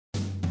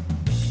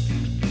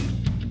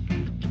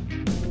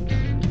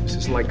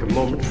is like a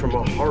moment from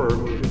a horror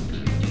movie.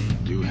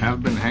 You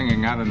have been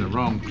hanging out in the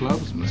wrong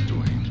clubs, Mr.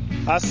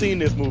 Wayne. I've seen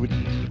this movie.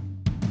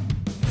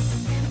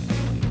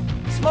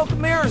 Smoke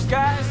and mirrors,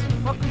 guys.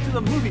 Welcome to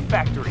the movie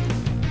factory.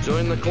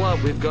 Join the club.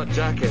 We've got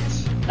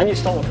jackets. And you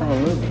stole it from a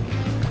movie.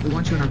 We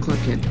want you in our club,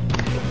 kid.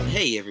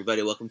 Hey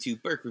everybody, welcome to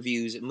Burke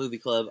Reviews Movie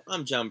Club.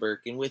 I'm John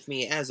Burke, and with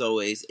me, as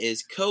always,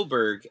 is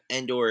Coburg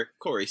and/or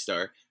Corey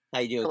Star. How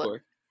you doing, Hello.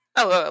 Corey?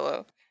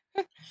 Hello.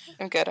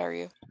 I'm good, how are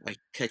you? I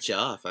cut you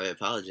off. I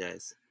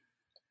apologize.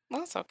 Well,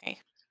 that's okay.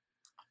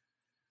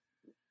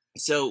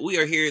 So we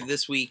are here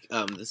this week,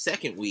 the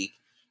second week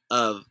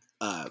of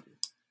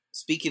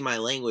Speaking My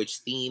Language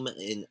theme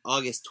in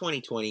August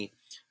 2020.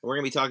 We're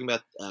going to be talking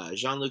about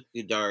Jean-Luc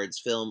Godard's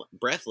film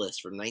Breathless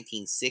from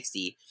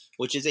 1960,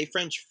 which is a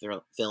French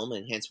film,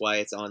 and hence why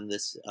it's on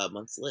this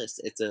month's list.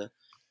 It's a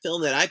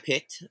film that I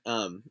picked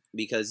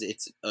because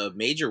it's a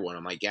major one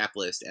on my gap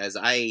list, as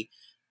I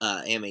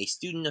am a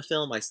student of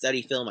film, I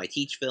study film, I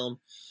teach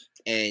film,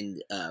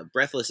 and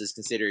Breathless is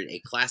considered a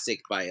classic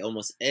by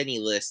almost any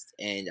list,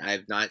 and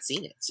I've not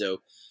seen it.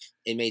 So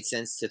it made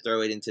sense to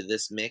throw it into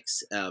this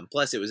mix.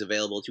 Plus, it was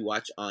available to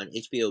watch on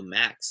HBO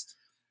Max.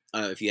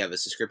 If you have a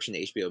subscription to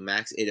HBO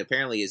Max, it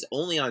apparently is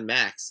only on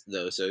Max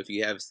though. So if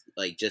you have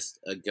like just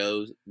a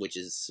Go, which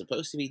is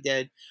supposed to be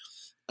dead,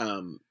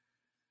 in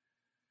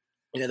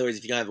other words,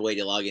 if you don't have a way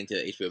to log into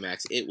HBO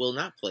Max, it will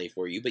not play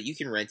for you. But you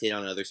can rent it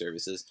on other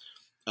services,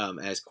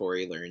 as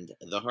Corey learned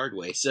the hard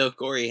way. So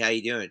Corey, how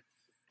you doing?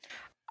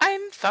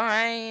 I'm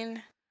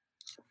fine.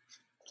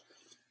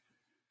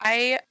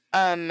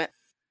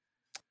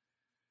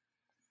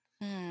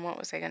 What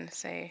was I going to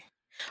say?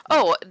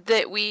 Oh,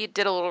 that we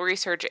did a little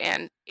research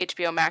and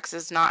HBO Max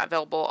is not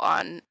available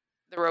on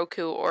the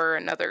Roku or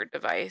another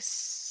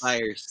device.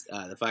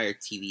 The Fire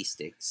TV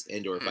sticks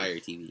and/or Fire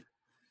TV.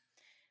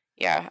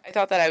 Yeah, I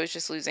thought that I was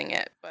just losing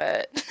it,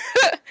 but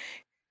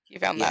you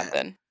found that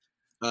then.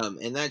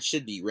 And that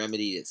should be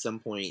remedied at some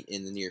point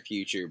in the near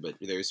future, but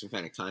there's some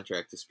kind of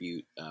contract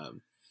dispute,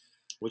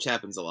 which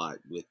happens a lot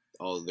with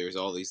there's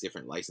all these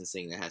different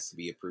licensing that has to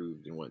be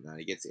approved and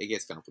whatnot. It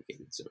gets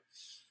complicated.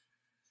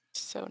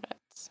 So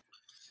nuts.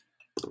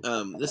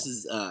 This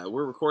is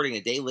we're recording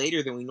a day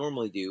later than we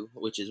normally do,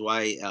 which is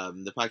why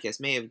the podcast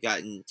may have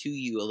gotten to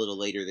you a little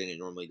later than it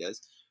normally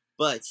does.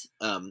 But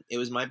it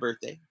was my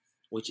birthday,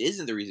 which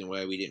isn't the reason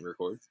why we didn't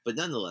record, but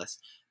nonetheless,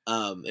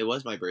 it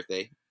was my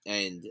birthday,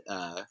 and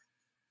I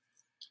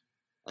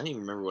don't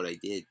even remember what I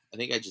did. I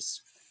think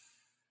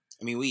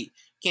we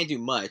can't do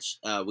much.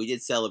 We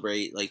did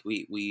celebrate, like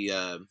we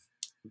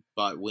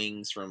bought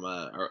wings from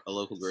a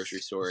local grocery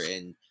store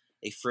and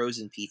a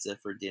frozen pizza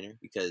for dinner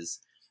because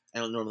I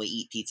don't normally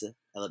eat pizza.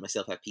 I let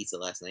myself have pizza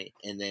last night.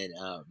 And then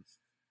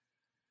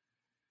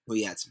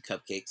we had some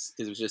cupcakes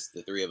because it was just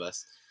the three of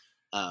us.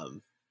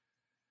 And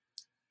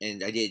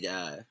I did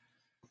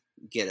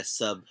get a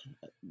sub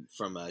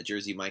from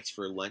Jersey Mike's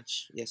for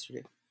lunch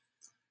yesterday,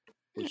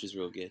 which was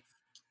real good.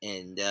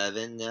 And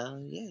then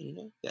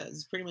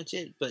that's pretty much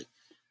it. But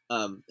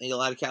I ate a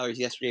lot of calories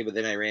yesterday, but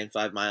then I ran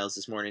 5 miles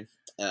this morning.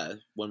 1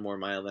 more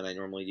mile than I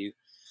normally do.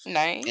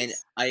 Nice. And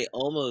I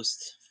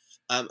almost...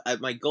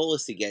 my goal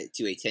is to get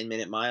to a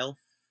 10-minute mile,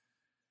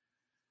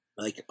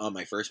 like on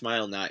my first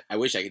mile. I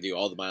wish I could do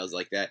all the miles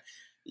like that.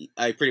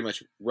 I pretty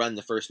much run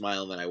the first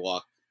mile and then I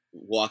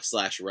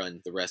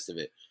walk/run the rest of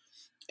it.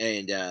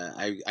 And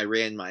I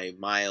ran my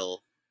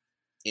mile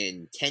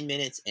in 10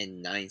 minutes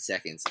and 9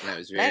 seconds, and I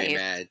was very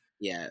mad.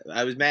 Yeah,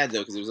 I was mad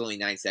though because it was only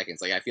 9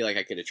 seconds. Like I feel like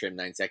I could have trimmed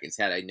 9 seconds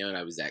had I known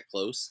I was that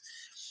close.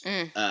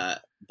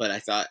 But I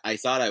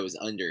thought I was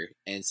under,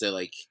 and so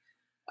like.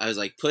 I was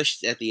like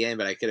pushed at the end,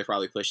 but I could have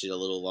probably pushed it a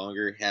little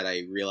longer had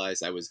I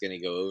realized I was going to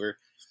go over.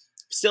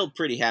 Still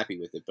pretty happy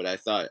with it, but I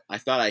thought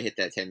I hit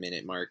that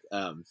 10-minute mark.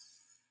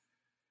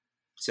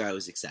 So I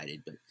was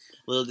excited, but a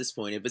little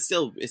disappointed. But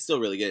it's still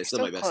really good. It's still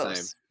my best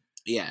time.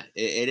 Yeah,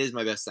 it is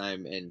my best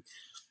time, and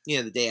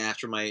the day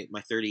after my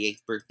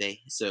 38th birthday.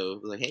 So I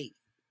was like, hey,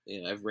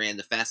 I've ran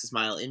the fastest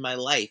mile in my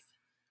life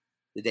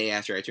the day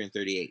after I turned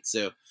 38.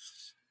 So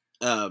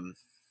it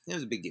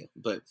was a big deal,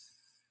 but.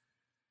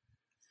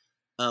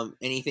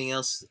 Anything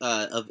else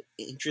of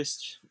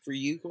interest for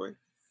you, Corey?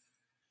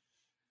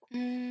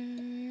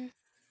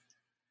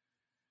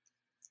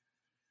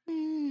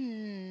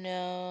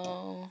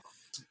 No.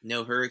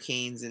 No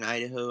hurricanes in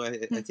Idaho, I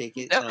take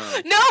it?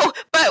 No,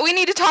 but we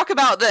need to talk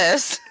about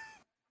this.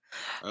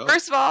 Oh.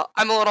 First of all,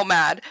 I'm a little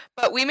mad,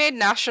 but we made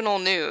national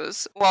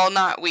news. Well,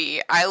 not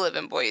we. I live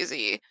in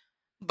Boise.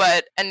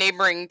 But a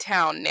neighboring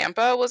town,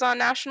 Nampa, was on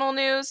national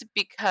news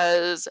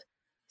because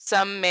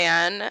some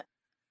man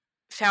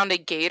found a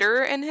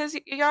gator in his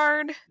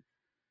yard.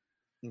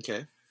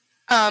 Okay.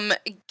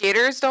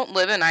 Gators don't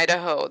live in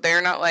Idaho.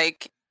 They're not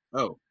like...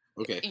 Oh,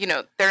 okay.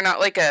 They're not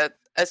like a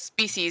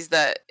species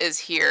that is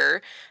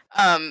here.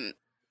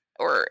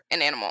 Or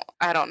an animal.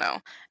 I don't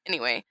know.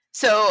 Anyway,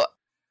 so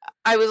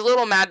I was a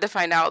little mad to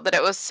find out that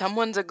it was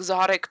someone's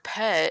exotic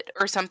pet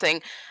or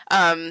something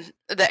that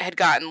had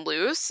gotten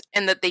loose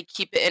and that they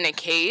keep it in a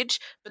cage.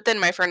 But then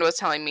my friend was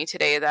telling me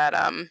today that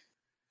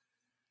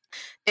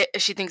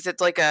she thinks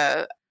it's like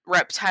a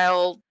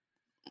reptile,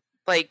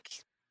 like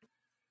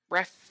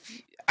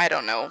I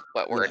don't know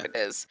what word it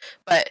is,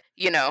 but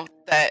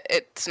that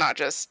it's not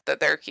just that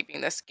they're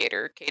keeping this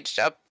gator caged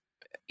up,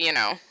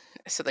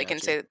 so they can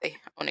say that they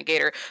own a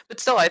gator. But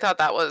still, I thought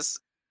that was,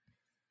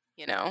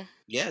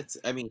 Yeah,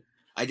 I mean,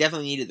 I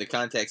definitely needed the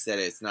context that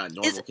it's not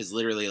normal, because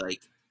literally,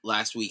 like,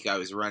 last week I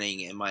was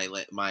running, and my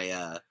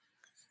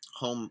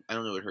home, I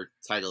don't know what her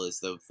title is,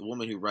 the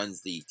woman who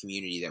runs the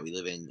community that we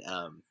live in,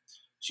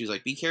 she was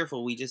like, be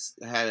careful, we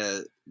just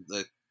had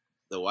the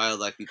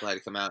wildlife people had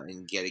to come out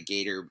and get a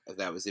gator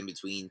that was in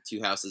between two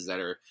houses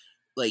that are,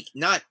 like,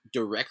 not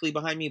directly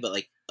behind me, but,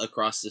 like,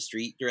 across the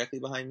street directly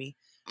behind me.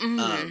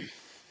 And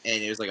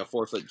it was, like, a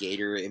 4-foot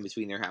gator in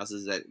between their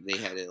houses that they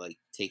had to, like,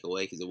 take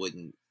away because it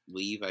wouldn't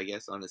leave, I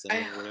guess, on its own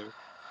or whatever.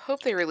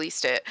 Hope they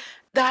released it.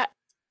 Like,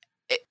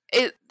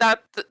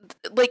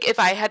 if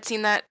I had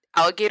seen that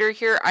alligator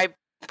here, I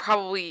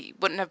probably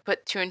wouldn't have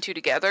put 2 and 2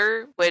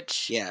 together,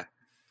 which... Yeah.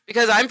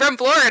 Because I'm from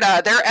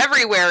Florida. They're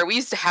everywhere. We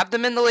used to have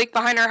them in the lake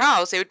behind our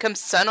house. They would come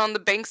sun on the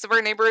banks of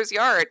our neighbor's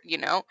yard,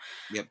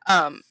 Yep.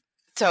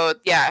 So,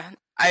 yeah,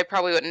 I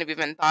probably wouldn't have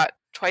even thought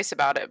twice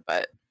about it,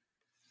 but...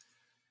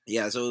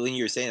 Yeah, so when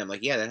you were saying, I'm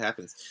like, yeah, that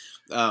happens.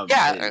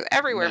 Yeah,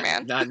 everywhere,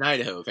 man. Not in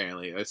Idaho,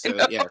 apparently. So,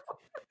 No. yeah.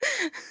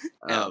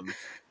 No.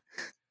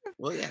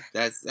 Well, yeah,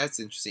 that's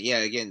interesting. Yeah,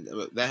 again,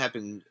 that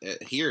happened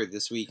here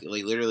this week,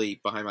 like literally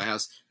behind my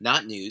house.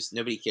 Not news.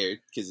 Nobody cared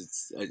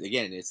because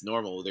it's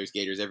normal. There's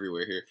gators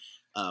everywhere here.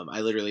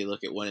 I literally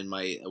look at one in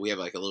we have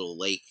like a little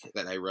lake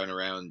that I run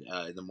around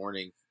in the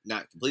morning.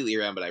 Not completely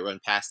around, but I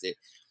run past it.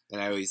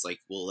 And I always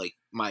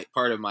my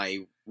part of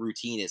my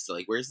routine is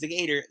to where's the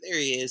gator? There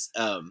he is.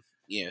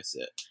 So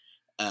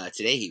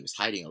today he was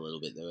hiding a little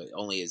bit though.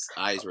 Only his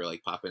eyes were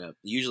popping up.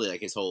 Usually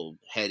his whole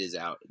head is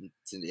out. And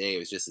today it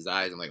was just his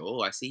eyes. I'm like,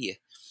 oh, I see you.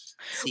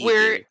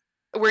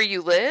 Where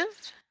you live?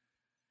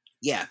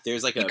 Yeah,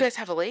 there's you guys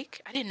have a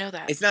lake? I didn't know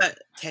that. It's not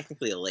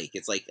technically a lake.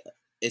 It's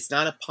it's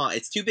not a pond.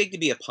 It's too big to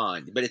be a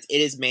pond, but it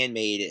is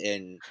man-made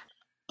and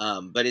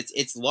but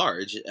it's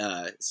large.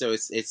 So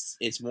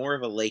it's more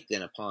of a lake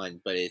than a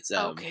pond, but it's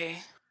okay.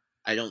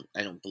 I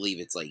don't believe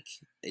it's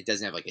it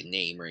doesn't have a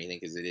name or anything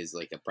because it is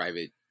a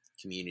private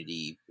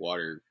community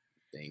water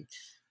thing.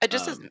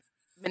 Just as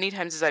many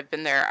times as I've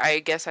been there, I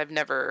guess I've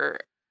never.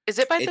 Is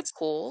it by the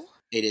pool?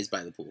 It is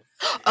by the pool.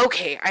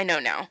 Okay, I know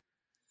now.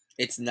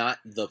 It's not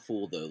the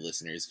pool though,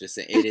 listeners. Just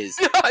saying, it is.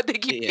 They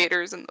keep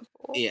gators in the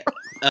pool. Yeah.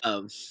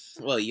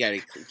 Well, you got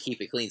to keep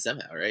it clean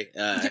somehow, right?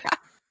 Yeah.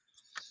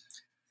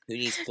 Who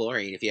needs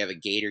chlorine if you have a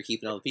gator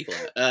keeping all the people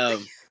out?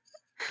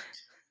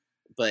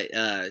 But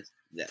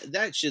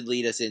that should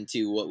lead us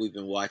into what we've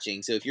been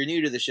watching. So if you're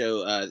new to the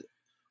show,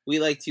 we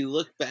like to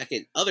look back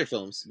at other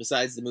films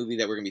besides the movie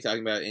that we're going to be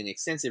talking about in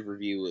extensive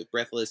review with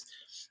Breathless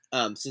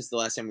since the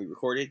last time we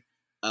recorded.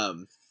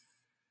 Laura,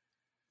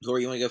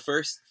 you want to go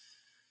first?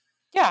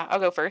 Yeah, I'll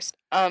go first.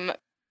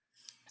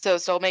 So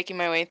still making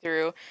my way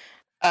through.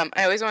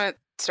 I always want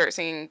to start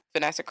singing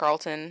Vanessa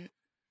Carlton.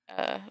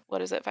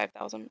 What is it?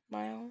 5,000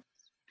 miles.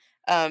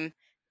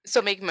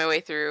 Still making my way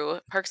through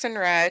Parks and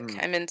Rec.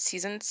 I'm in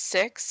season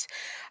 6.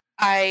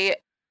 I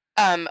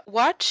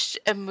watched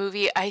a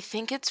movie. I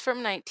think it's from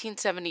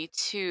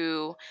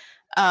 1972.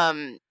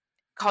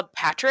 Called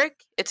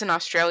Patrick. It's an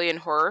Australian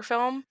horror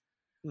film.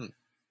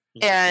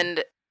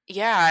 And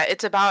yeah,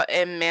 it's about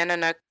a man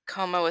in a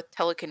coma with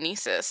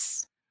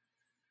telekinesis.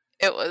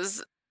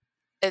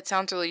 It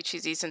sounds really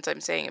cheesy since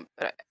I'm saying it,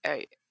 but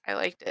I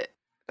liked it.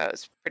 That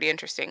was pretty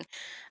interesting.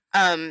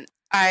 I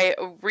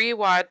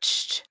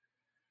rewatched.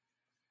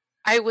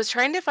 I was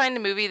trying to find a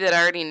movie that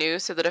I already knew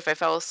so that if I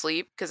fell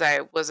asleep because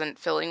I wasn't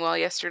feeling well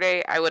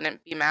yesterday, I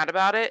wouldn't be mad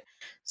about it.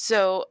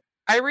 So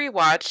I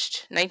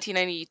rewatched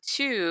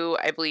 1992,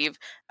 I believe,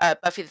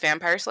 Buffy the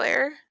Vampire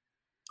Slayer.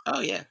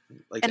 Oh yeah,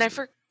 and I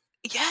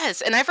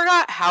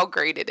forgot how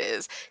great it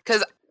is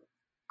because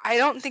I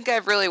don't think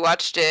I've really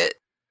watched it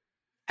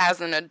as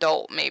an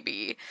adult,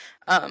 maybe.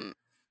 But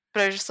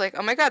I was just like,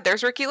 oh my god,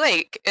 there's Ricky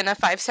Lake in a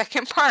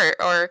 5-second part,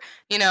 or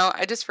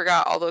I just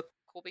forgot all the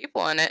cool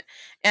people in it.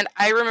 And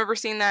I remember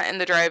seeing that in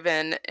the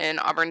drive-in in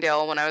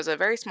Auburndale when I was a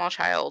very small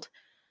child.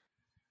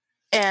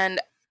 And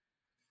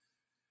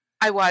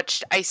I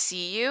watched I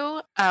See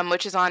You,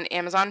 which is on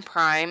Amazon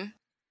Prime.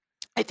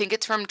 I think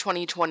it's from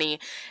 2020.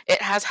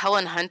 It has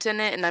Helen Hunt in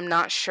it, and I'm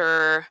not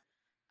sure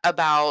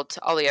about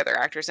all the other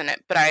actors in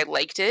it, but I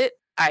liked it.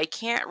 I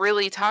can't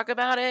really talk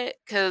about it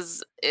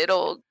because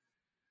it'll,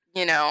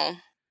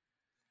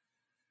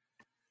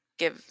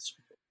 give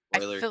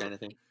spoiler kind of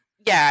thing.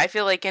 Yeah, I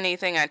feel like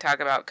anything I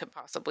talk about could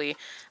possibly.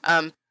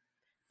 But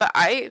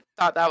I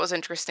thought that was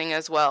interesting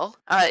as well.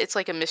 It's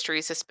like a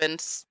mystery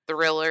suspense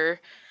thriller.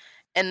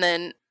 And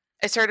then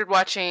I started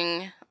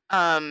watching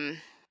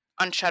on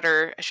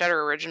Shudder, a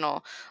Shudder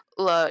original,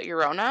 La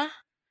Llorona.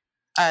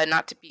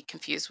 Not to be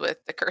confused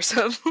with The Curse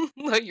of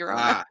La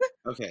Llorona.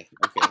 Okay.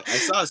 I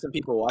saw some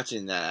people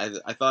watching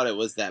that. I thought it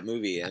was that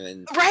movie, and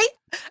then right.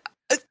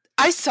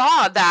 I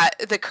saw that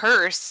The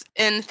Curse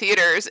in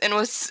theaters and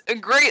was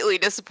greatly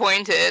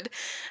disappointed.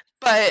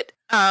 But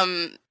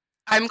I'm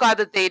glad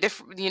that they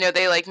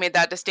they like made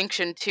that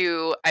distinction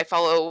too. I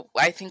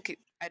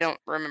don't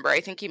remember. I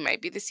think he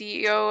might be the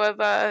CEO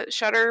of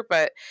Shudder,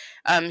 but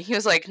he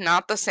was like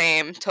not the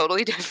same,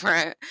 totally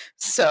different.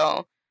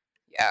 So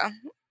yeah,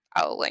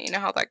 I'll let you know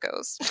how that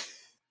goes.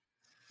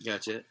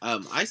 Gotcha.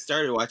 I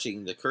started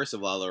watching The Curse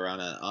of La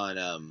Llorona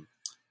on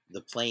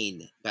the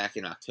plane back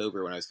in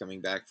October when I was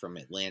coming back from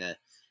Atlanta,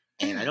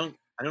 and I don't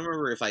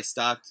remember if I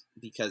stopped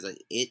because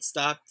it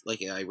stopped,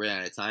 like I ran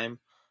out of time,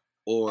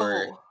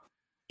 or Oh.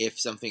 if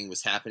something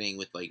was happening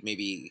with like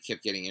maybe it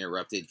kept getting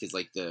interrupted because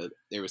like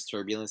there was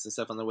turbulence and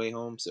stuff on the way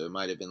home, so it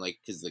might have been like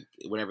because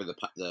whenever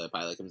the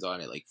pilot comes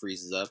on, it like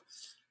freezes up.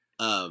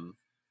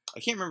 I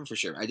can't remember for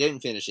sure. I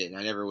didn't finish it, and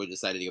I never would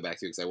decide to go back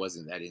to it because I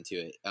wasn't that into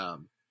it.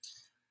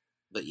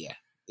 But yeah,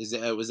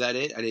 was that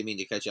it? I didn't mean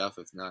to cut you off.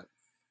 If not,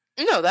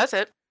 No, that's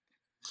it.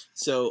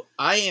 so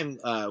I am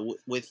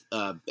with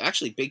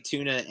actually Big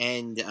Tuna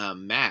and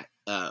Matt.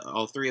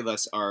 All three of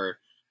us are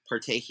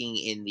partaking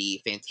in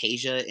the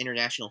Fantasia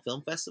International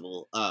Film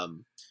Festival,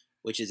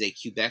 which is a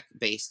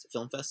Quebec-based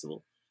film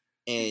festival,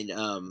 and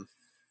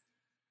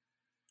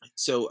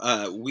so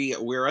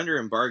we're under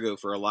embargo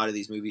for a lot of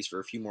these movies for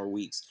a few more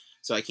weeks.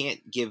 So I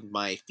can't give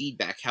my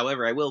feedback.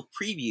 However, I will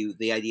preview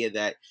the idea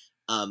that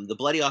the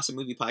Bloody Awesome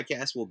Movie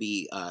Podcast will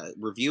be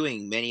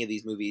reviewing many of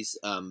these movies.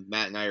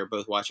 Matt and I are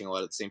both watching a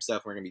lot of the same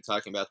stuff. We're going to be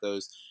talking about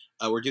those.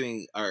 We're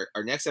doing our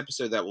next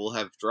episode that will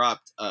have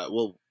dropped.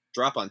 Will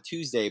drop on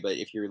Tuesday, but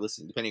if you're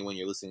listening, depending when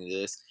you're listening to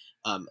this,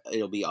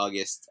 it'll be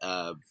August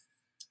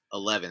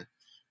 11th.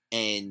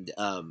 And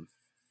I'm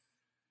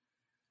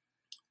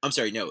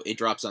sorry, no, it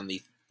drops on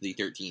the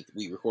 13th.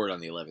 We record on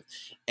the 11th,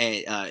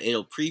 and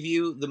it'll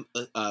preview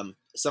the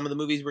some of the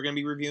movies we're going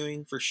to be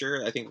reviewing for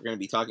sure. I think we're going to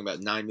be talking about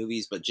 9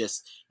 movies, but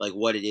just like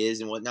what it is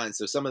and whatnot. And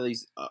so some of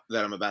these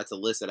that I'm about to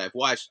list that I've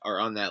watched are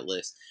on that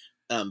list.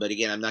 But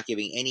again, I'm not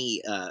giving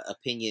any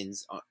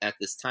opinions at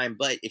this time.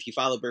 But if you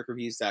follow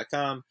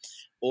BurkeReviews.com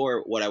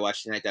or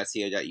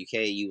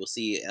whatIWatchedTonight.co.uk, you will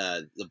see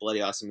the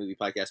Bloody Awesome Movie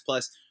Podcast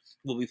Plus.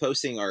 We'll be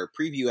posting our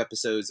preview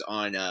episodes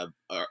on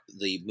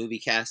the movie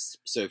cast.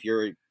 So if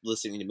you're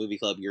listening to Movie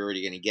Club, you're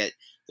already going to get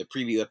the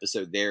preview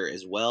episode there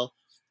as well.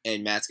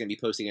 And Matt's going to be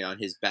posting it on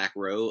his Back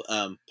Row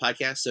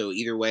podcast. So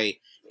either way,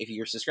 if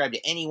you're subscribed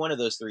to any one of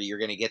those 3, you're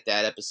going to get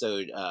that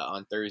episode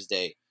on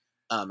Thursday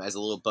as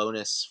a little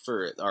bonus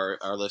for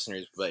our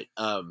listeners. But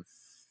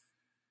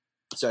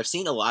so I've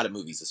seen a lot of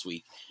movies this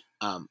week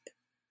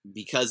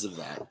because of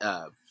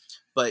that.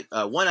 But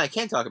one I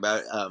can talk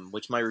about,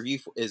 which my review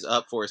is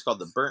up for, is called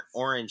The Burnt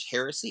Orange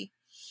Heresy.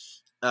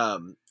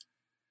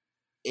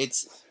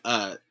 It's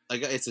a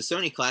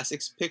Sony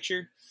Classics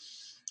picture,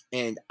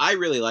 and I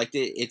really liked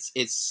it.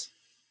 It's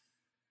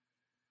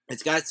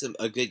got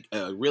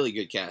a really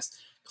good cast.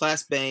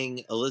 Class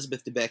Bang,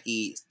 Elizabeth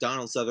Debicki,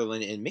 Donald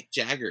Sutherland, and Mick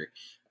Jagger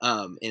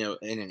in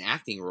an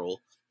acting role.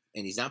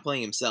 And he's not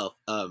playing himself.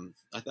 I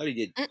thought he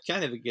did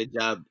kind of a good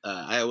job.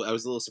 I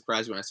was a little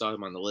surprised when I saw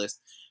him on the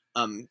list.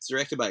 It's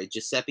directed by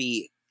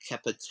Giuseppe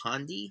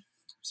Capotondi.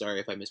 Sorry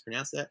if I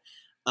mispronounced that.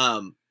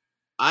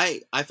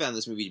 I found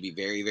this movie to be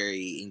very,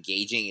 very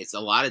engaging. It's a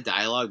lot of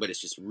dialogue, but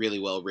it's just really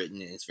well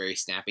written, and it's very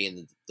snappy,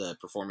 and the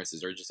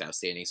performances are just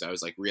outstanding. So I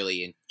was like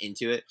really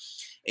into it.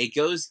 It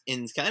goes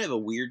in kind of a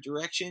weird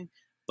direction,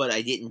 but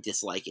I didn't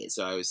dislike it,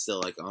 so I was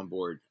still like on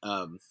board.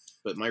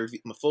 But my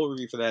full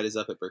review for that is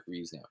up at Burke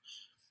Reviews now.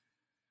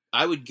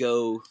 I would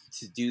go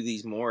to do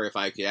these more if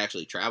I could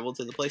actually travel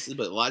to the places,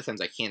 but a lot of times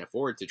I can't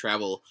afford to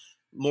travel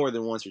more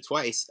than once or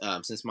twice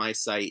since my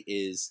site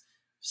is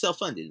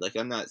self-funded. Like,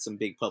 I'm not some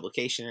big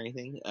publication or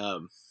anything.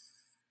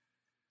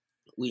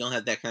 We don't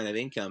have that kind of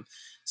income.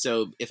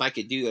 So if I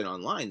could do that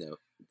online, though,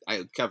 I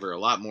would cover a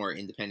lot more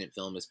independent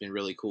film. It's been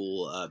really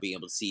cool being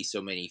able to see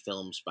so many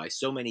films by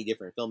so many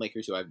different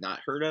filmmakers who I've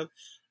not heard of,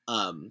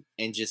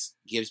 and just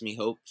gives me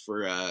hope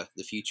for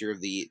the future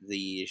of the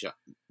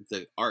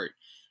art.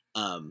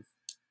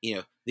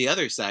 The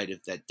other side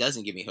of that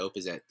doesn't give me hope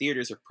is that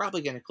theaters are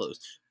probably going to close.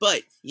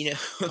 But,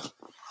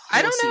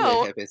 I don't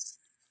know.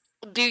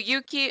 Do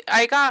you keep?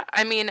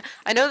 I mean,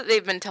 I know that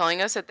they've been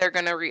telling us that they're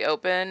going to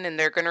reopen and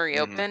they're going to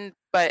reopen,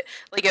 but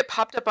like it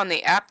popped up on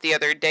the app the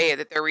other day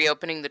that they're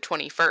reopening the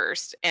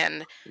 21st,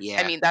 and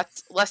I mean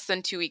that's less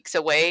than 2 weeks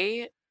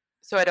away.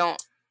 So I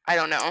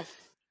don't know.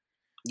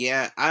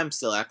 Yeah, I'm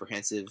still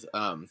apprehensive.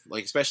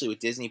 Like especially with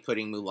Disney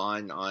putting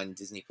Mulan on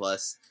Disney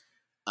Plus.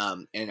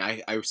 And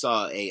I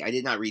saw I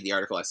did not read the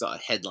article. I saw a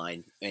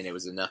headline, and it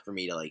was enough for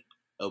me to like,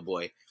 oh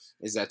boy,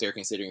 is that they're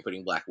considering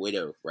putting Black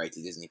Widow right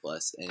to Disney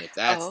Plus. And if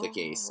that's the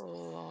case,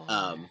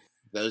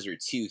 those are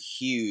 2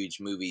 huge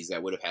movies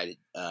that would have had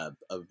a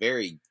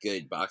very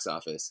good box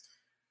office.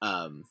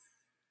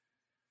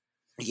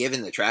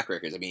 Given the track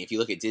records, I mean, if you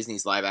look at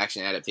Disney's live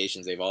action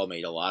adaptations, they've all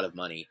made a lot of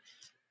money,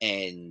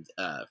 and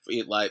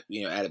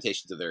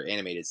adaptations of their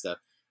animated stuff.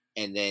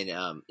 And then,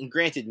 and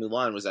granted,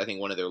 Mulan was, I think,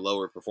 one of their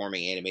lower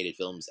performing animated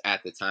films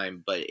at the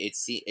time, but it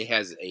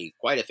has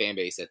quite a fan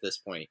base at this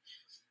point.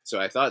 So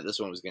I thought this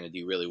one was going to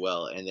do really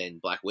well. And then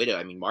Black Widow,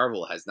 I mean,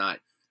 Marvel has not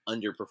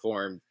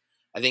underperformed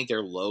I think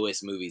their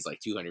lowest movie is like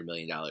 $200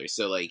 million.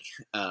 So like,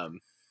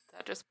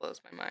 That just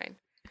blows my mind.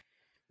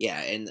 yeah,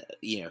 and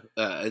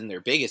and their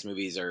biggest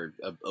movies are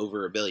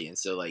over $1 billion.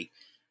 So like,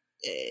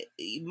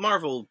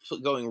 Marvel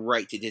going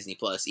right to Disney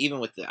Plus, even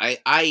with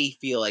I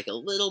feel like a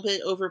little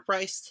bit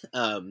overpriced.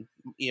 I don't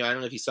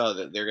know if you saw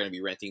that they're going to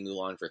be renting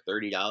Mulan for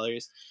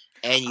 $30,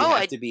 and you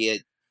have to be a.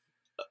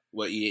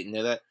 What, you didn't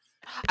know that?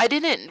 I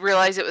didn't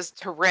realize it was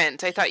to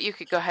rent. I thought you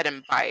could go ahead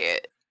and buy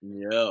it.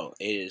 No,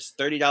 it is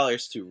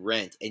 $30 to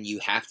rent, and you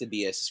have to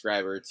be a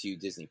subscriber to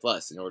Disney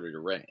Plus in order to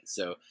rent it.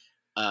 So,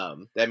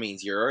 that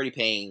means you're already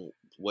paying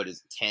what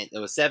is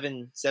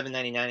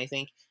 $7.99, I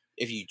think,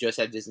 if you just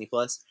have Disney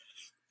Plus,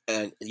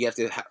 and you have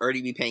to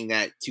already be paying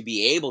that to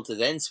be able to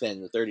then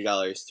spend the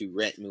 $30 to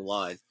rent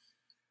Mulan.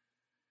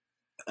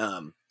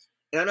 And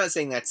I'm not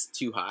saying that's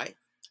too high.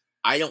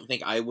 I don't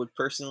think I would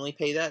personally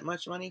pay that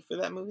much money for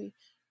that movie.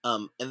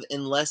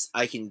 Unless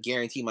I can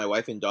guarantee my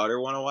wife and daughter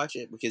want to watch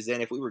it, because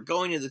then if we were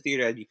going to the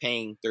theater, I'd be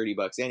paying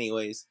 $30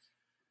 anyways,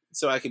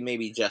 so I could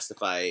maybe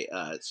justify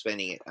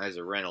spending it as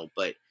a rental.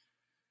 But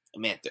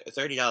man,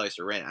 $30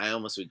 to rent, I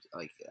almost would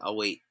like. I'll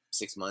wait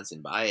 6 months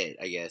and buy it,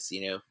 I guess.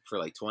 For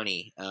like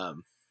 20.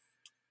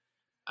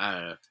 I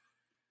don't know.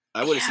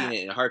 I would have seen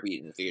it in a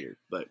heartbeat in the theater,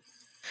 but.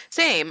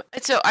 Same.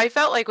 So I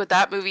felt like with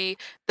that movie,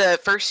 the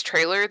first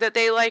trailer that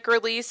they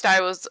released,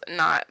 I was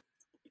not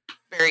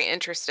very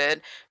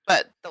interested.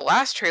 But the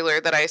last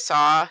trailer that I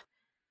saw,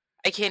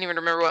 I can't even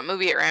remember what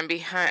movie it ran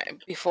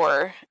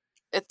before.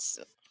 It's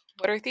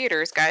what are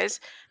theaters, guys?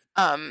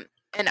 And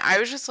I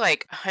was just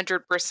like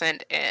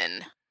 100%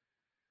 in.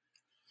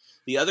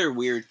 The other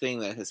weird thing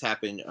that has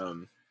happened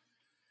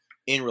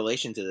in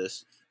relation to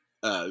this,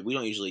 we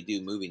don't usually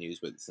do movie news,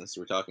 but since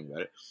we're talking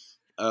about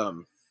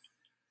it,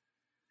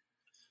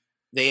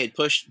 they had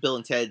pushed Bill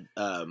and Ted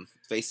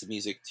Face the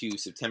Music to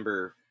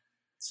September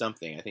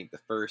something. I think the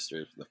 1st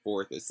or the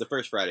 4th. It's the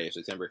first Friday of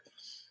September.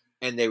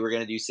 And they were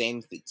going to do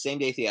same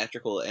day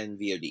theatrical and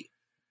VOD,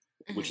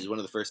 which is one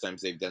of the first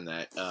times they've done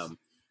that.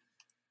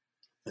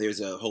 There's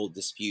a whole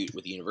dispute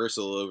with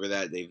Universal over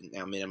that. They've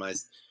now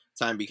minimized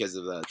time because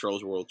of the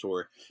Trolls World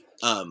Tour.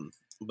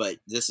 But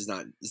it's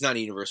not a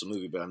Universal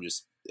movie, but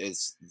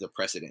it's the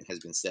precedent has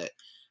been set.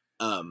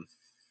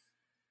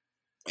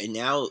 And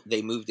now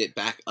they moved it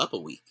back up a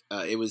week.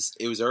 It was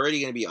already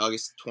going to be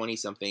August 20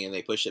 something, and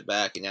they pushed it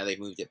back, and now they've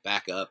moved it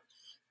back up,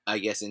 I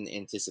guess, in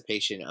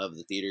anticipation of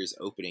the theaters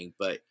opening.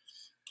 But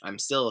I'm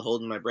still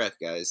holding my breath,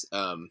 guys.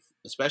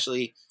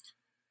 Especially,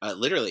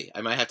 literally,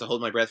 I might have to hold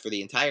my breath for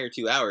the entire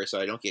 2 hours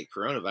so I don't get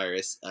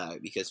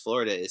coronavirus, because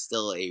Florida is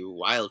still a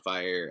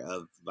wildfire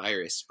of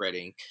virus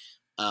spreading,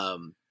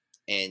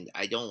 and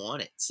I don't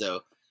want it.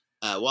 So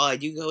while I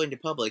do go into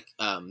public,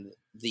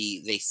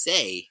 they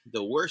say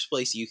the worst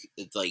place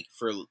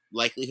for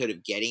likelihood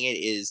of getting it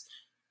is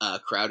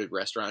crowded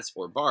restaurants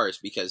or bars,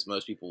 because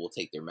most people will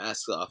take their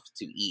masks off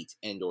to eat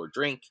and or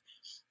drink.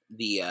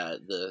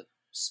 The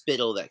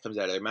spittle that comes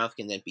out of their mouth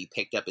can then be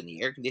picked up in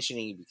the air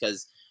conditioning,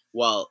 because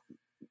while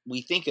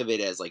we think of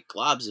it as like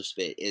globs of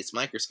spit, it's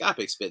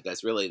microscopic spit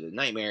that's really the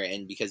nightmare.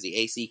 And because the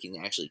AC can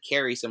actually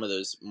carry some of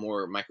those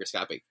more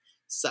microscopic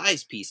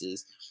size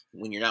pieces,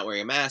 when you're not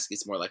wearing a mask,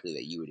 it's more likely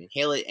that you would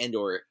inhale it and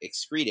or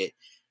excrete it.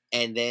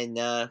 And then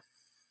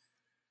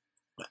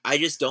I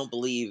just don't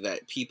believe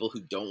that people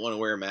who don't want to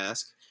wear a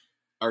mask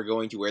are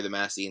going to wear the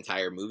mask the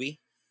entire movie.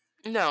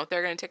 No,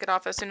 they're going to take it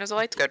off as soon as the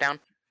lights go down.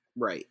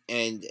 Right.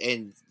 And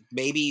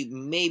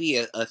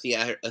maybe a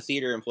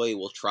theater employee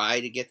will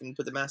try to get them to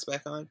put the mask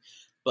back on,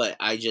 but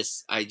I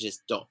just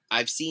don't.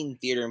 I've seen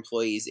theater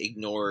employees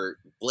ignore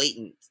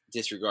blatant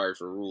disregard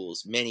for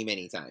rules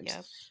many times.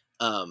 Yeah.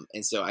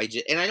 And so I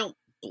don't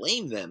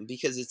blame them,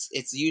 because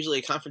it's usually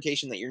a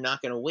confrontation that you're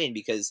not going to win,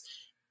 because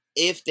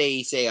if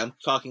they say, I'm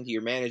talking to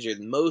your manager,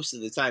 most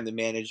of the time the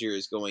manager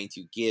is going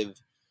to give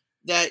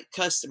that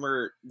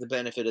customer the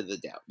benefit of the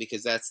doubt,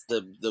 because that's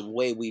the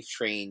way we've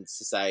trained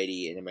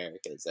society in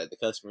America, is that the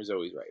customer is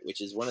always right, which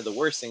is one of the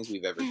worst things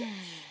we've ever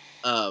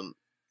done.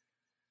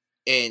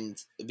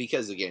 And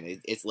because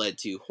again, it's led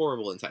to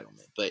horrible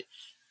entitlement. But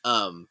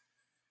I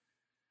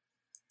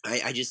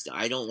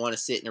don't want to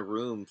sit in a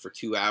room for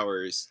 2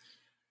 hours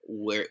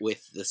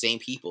with the same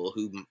people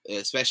who,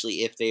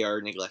 especially if they are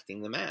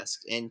neglecting the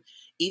mask. And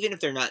even if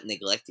they're not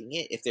neglecting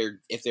it,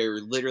 if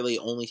they're literally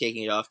only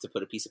taking it off to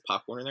put a piece of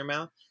popcorn in their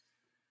mouth,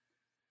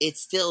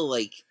 it's still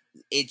like,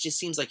 it just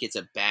seems like it's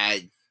a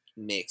bad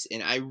mix.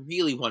 And I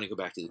really want to go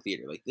back to the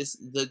theater. Like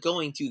the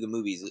going to the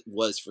movies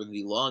was for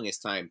the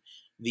longest time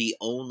the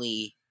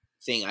only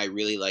thing I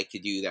really like to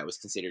do that was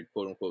considered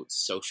quote unquote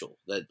social,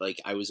 that like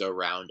I was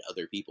around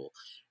other people.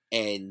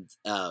 And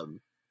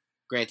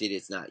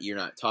granted, you're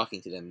not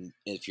talking to them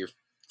if you're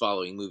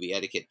following movie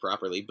etiquette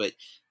properly, but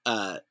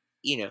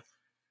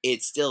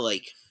it's still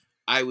like,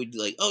 I would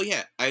like, oh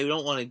yeah, I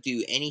don't want to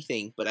do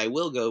anything, but I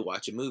will go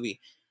watch a movie,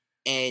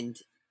 and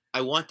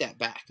I want that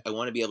back. I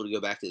want to be able to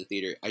go back to the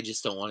theater. I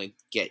just don't want to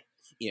get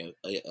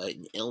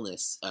an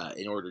illness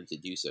in order to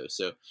do so.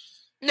 So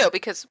no,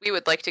 because we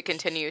would like to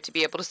continue to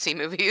be able to see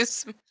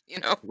movies.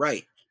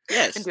 Right.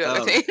 Yes. and do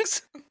other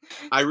things.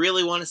 I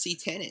really want to see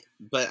Tenet,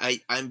 but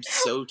I'm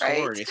so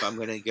torn Right. if I'm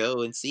gonna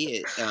go and see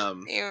it.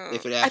 Ew.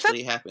 If it I thought.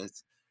 actually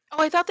happens.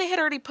 Oh, I thought they had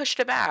already pushed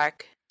it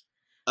back.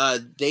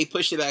 They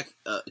pushed it back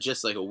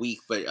just like a week,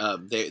 but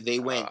they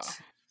went. Oh.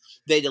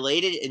 They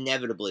delayed it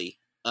inevitably.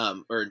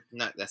 Or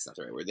not. That's not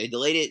the right word. They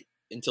delayed it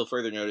until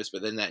further notice,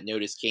 but then that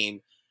notice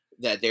came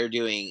that they're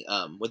doing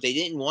what they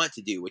didn't want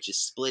to do, which is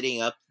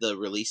splitting up the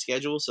release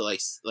schedule. So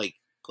like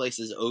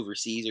places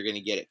overseas are going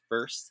to get it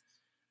first,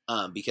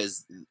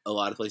 because a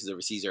lot of places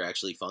overseas are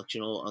actually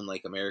functional,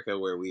 unlike America,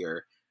 where we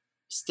are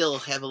still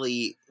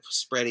heavily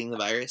spreading the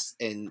virus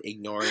and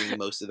ignoring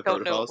most of the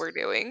Don't know what protocols. we're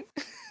doing.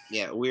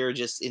 Yeah, we're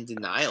just in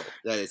denial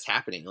that it's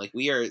happening. Like,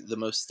 we are the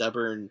most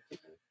stubborn.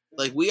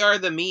 Like, we are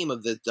the meme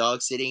of the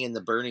dog sitting in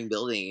the burning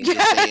building and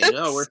just saying,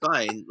 "No, we're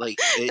fine." Like,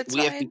 It's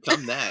we have fine.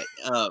 become that.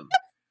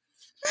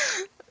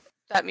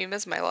 That meme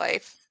is my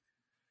life.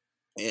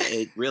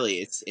 It really,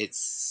 it's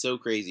so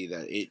crazy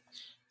that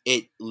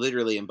it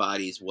literally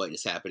embodies what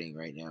is happening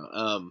right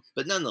now.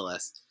 But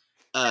nonetheless,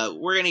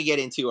 we're gonna get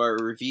into our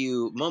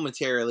review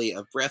momentarily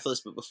of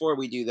Breathless. But before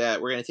we do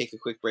that, we're gonna take a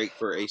quick break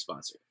for a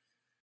sponsor.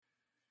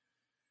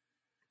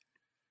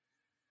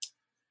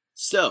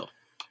 So,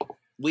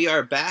 we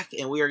are back,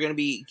 and we are going to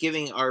be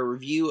giving our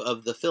review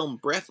of the film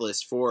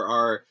Breathless for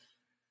our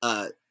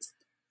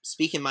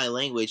Speaking My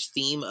Language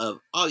theme of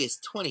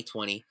August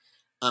 2020.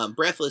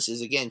 Breathless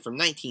is, again, from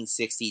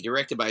 1960,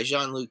 directed by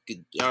Jean-Luc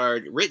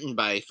Godard, written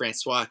by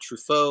Francois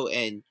Truffaut,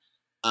 and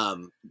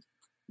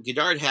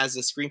Godard has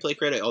a screenplay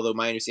credit, although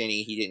my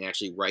understanding he didn't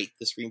actually write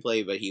the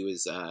screenplay, but he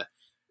was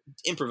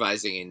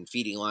improvising and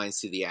feeding lines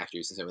to the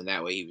actors, and so in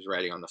that way he was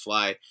writing on the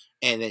fly.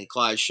 And then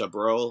Claude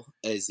Chabrol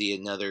as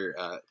another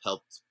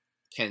helped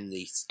pen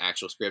the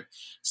actual script.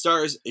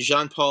 Stars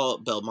Jean-Paul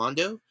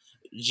Belmondo,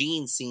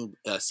 Jean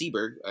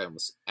Seberg, I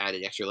almost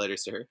added extra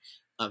letters to her,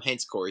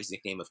 hence Corey's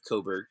nickname of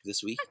Coburg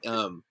this week.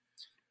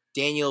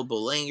 Daniel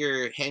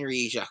Boulanger,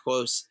 Henry Jacques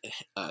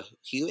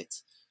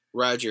Hewitt,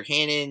 Roger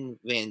Hannon,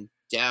 Van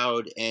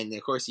Dowd, and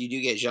of course you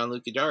do get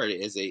Jean-Luc Godard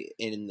as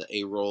in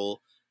a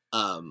role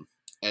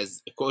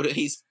as a quote,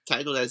 he's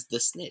titled as the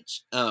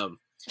Snitch.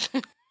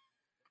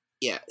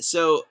 Yeah,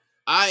 so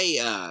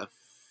I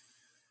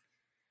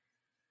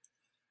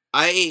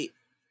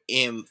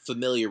am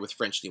familiar with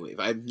French New Wave.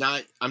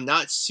 I'm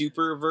not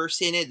super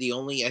versed in it. The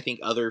only, I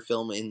think, other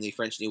film in the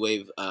French New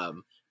Wave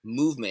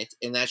movement,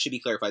 and that should be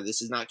clarified,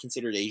 this is not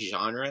considered a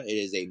genre, it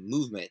is a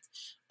movement,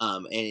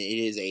 and it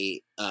is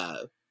a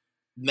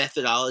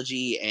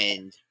methodology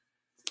and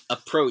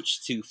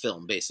approach to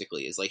film,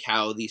 basically, is like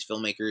how these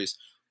filmmakers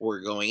were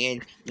going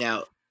in.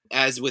 Now,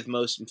 as with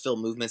most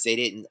film movements, they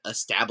didn't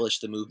establish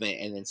the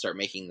movement and then start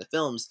making the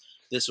films.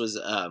 This was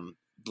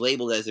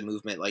labeled as a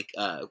movement like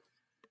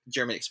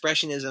German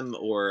Expressionism,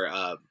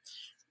 or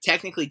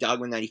technically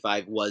Dogma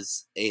 95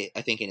 was, I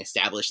think, an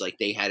established, like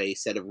they had a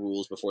set of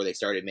rules before they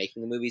started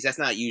making the movies. That's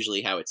not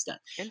usually how it's done.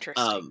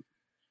 Interesting.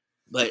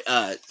 But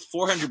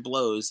 400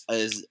 Blows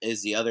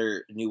is the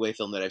other New Wave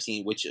film that I've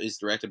seen, which is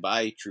directed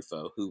by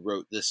Truffaut, who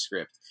wrote this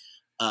script.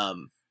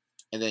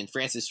 And then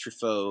Francis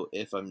Truffaut,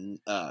 if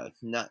I'm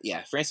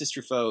Francis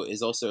Truffaut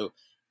is also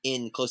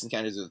in Close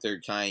Encounters of the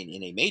Third Kind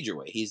in a major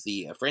way. He's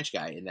the French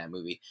guy in that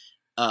movie.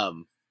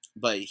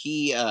 But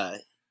he and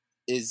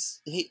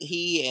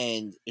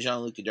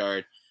Jean-Luc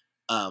Godard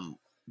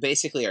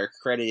basically are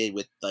credited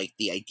with like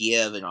the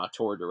idea of an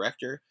auteur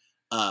director.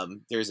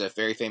 There's a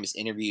very famous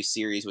interview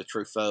series with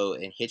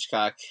Truffaut and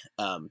Hitchcock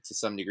to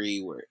some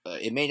degree, where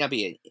it may not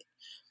be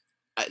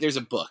there's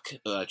a book,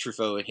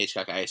 Truffaut and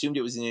Hitchcock. I assumed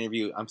it was an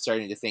interview. I'm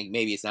starting to think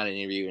maybe it's not an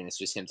interview and it's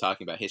just him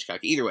talking about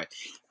Hitchcock. Either way,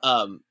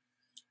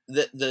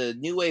 the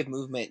New Wave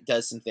movement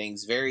does some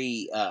things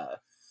very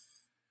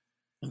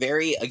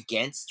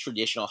against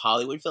traditional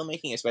Hollywood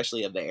filmmaking,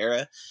 especially of the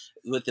era.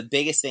 But the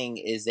biggest thing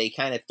is they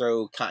kind of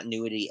throw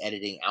continuity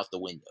editing out the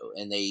window,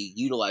 and they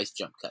utilize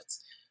jump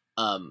cuts.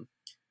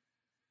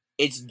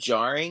 It's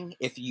jarring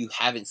if you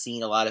haven't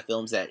seen a lot of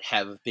films that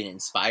have been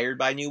inspired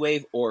by New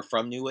Wave or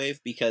from New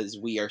Wave, because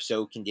we are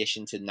so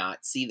conditioned to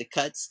not see the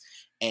cuts,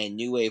 and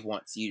New Wave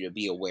wants you to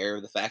be aware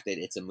of the fact that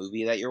it's a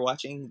movie that you're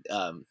watching,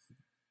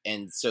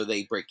 and so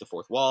they break the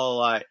fourth wall a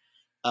lot.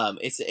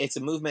 It's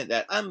a movement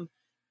that I'm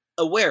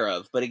aware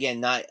of, but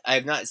again, I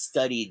have not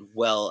studied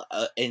well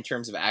in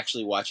terms of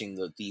actually watching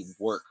the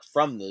work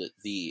from the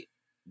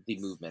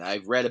movement.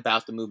 I've read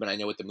about the movement. I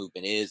know what the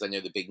movement is. I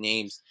know the big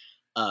names.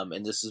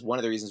 And this is one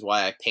of the reasons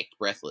why I picked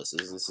Breathless.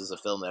 Is this is a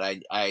film that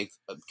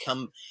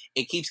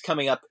it keeps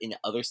coming up in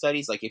other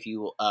studies. Like if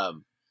you,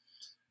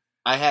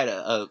 I had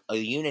a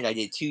unit I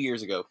did 2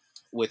 years ago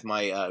with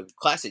my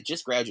class that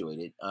just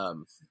graduated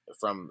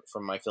from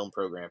my film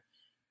program.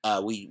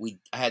 I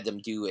had them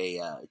do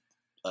a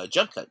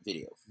jump cut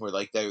video where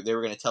like they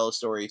were going to tell a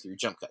story through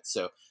jump cuts.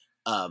 So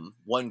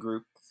one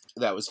group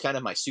that was kind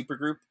of my super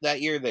group that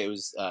year, they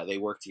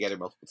worked together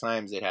multiple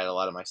times. It had a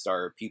lot of my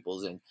star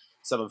pupils, and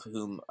some of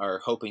whom are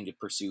hoping to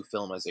pursue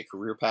film as a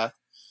career path.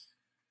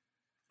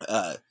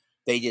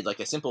 They did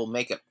like a simple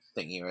makeup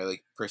thing,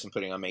 like person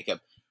putting on makeup,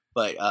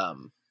 but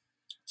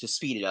to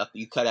speed it up,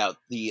 you cut out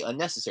the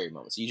unnecessary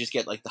moments. You just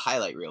get like the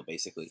highlight reel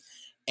basically.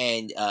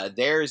 And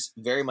there's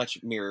very much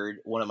mirrored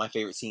one of my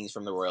favorite scenes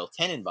from the Royal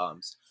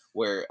Tenenbaums,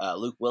 where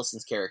Luke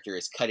Wilson's character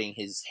is cutting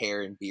his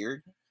hair and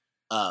beard.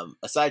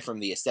 Aside from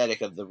the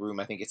aesthetic of the room,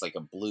 I think it's like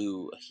a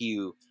blue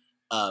hue.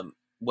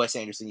 Wes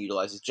Anderson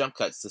utilizes jump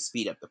cuts to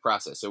speed up the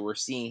process. So we're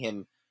seeing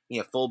him,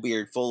 full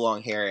beard, full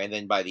long hair, and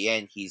then by the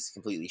end, he's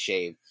completely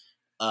shaved.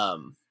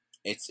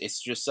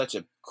 It's just such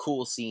a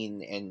cool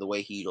scene, and the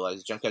way he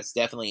utilizes jump cuts,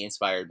 definitely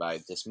inspired by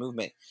this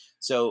movement.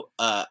 So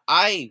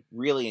I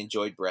really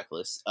enjoyed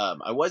Breathless.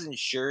 I wasn't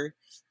sure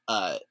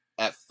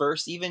at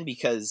first, even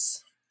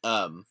because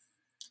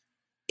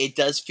it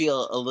does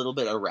feel a little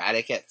bit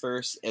erratic at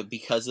first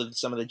because of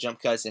some of the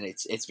jump cuts, and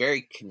it's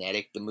very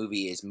kinetic. The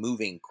movie is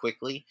moving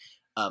quickly.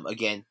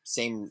 Again,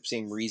 same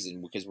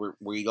reason, because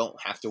we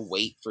don't have to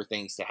wait for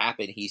things to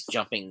happen. He's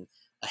jumping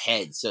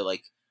ahead. So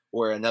like,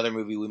 or another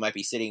movie, we might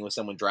be sitting with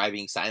someone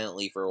driving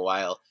silently for a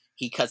while.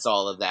 He cuts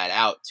all of that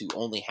out to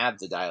only have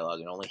the dialogue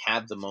and only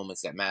have the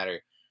moments that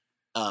matter.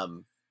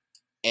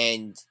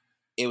 And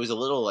it was a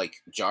little like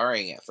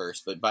jarring at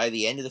first, but by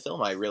the end of the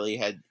film, I really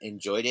had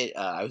enjoyed it.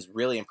 I was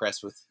really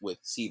impressed with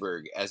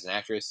Seberg as an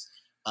actress.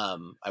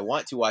 I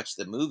want to watch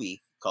the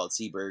movie called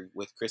Seberg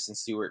with Kristen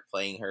Stewart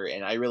playing her,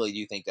 and I really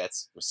do think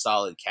that's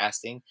solid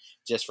casting,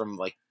 just from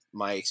like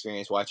my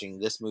experience watching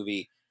this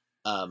movie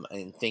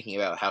and thinking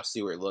about how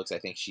Stewart looks. I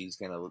think she's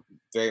gonna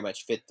very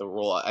much fit the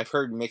role. I've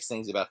heard mixed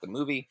things about the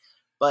movie,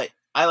 but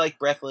I like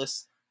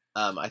Breathless.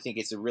 I think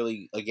it's a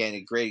really, again,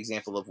 a great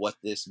example of what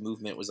this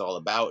movement was all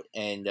about,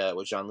 and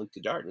what Jean-Luc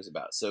Godard was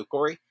about. So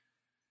Corey,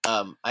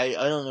 I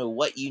don't know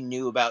what you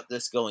knew about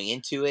this going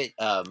into it.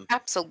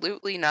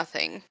 Absolutely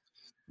nothing.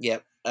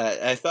 Yep.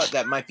 I thought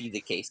that might be the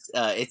case.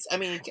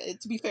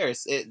 To be fair,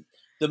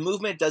 the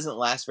movement doesn't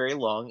last very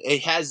long.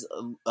 It has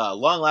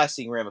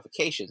long-lasting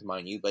ramifications,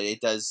 mind you, but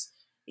it does,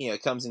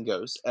 it comes and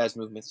goes as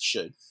movements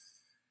should.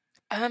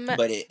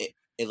 But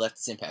it left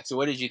its impact. So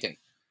what did you think?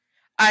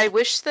 I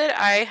wish that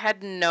I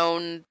had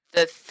known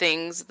the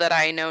things that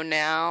I know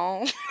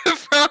now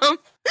from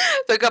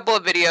the couple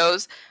of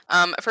videos.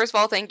 First of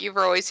all, thank you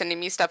for always sending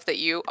me stuff that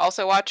you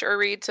also watch or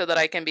read so that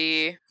I can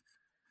be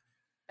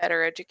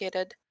better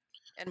educated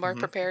and more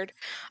prepared.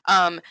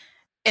 And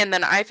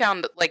then I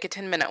found like a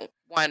 10-minute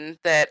one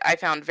that I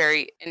found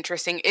very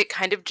interesting. It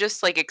kind of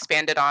just like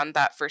expanded on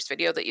that first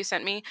video that you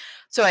sent me.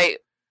 So I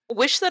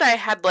wish that I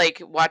had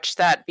like watched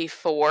that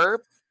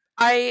before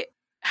I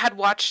had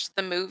watched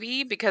the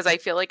movie, because I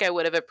feel like I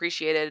would have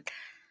appreciated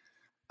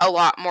a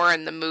lot more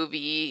in the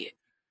movie.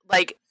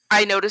 Like,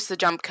 I noticed the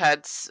jump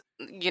cuts,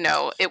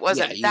 it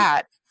wasn't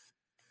that.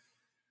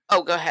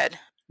 Oh, go ahead.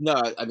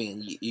 No, I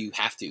mean, you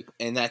have to.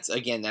 And that's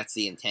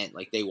the intent.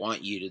 Like, they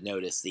want you to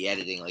notice the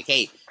editing. Like,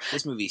 hey,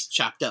 this movie's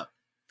chopped up.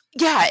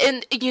 Yeah,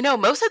 and,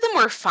 most of them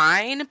were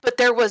fine, but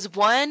there was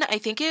one, I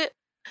think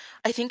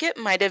it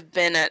might have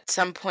been at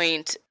some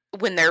point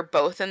when they're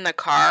both in the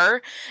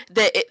car,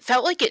 that it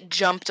felt like it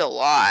jumped a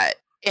lot,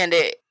 and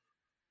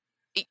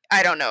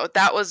I don't know,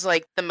 that was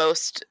like the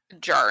most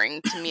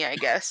jarring to me, I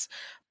guess.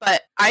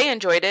 But I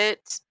enjoyed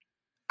it.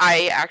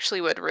 I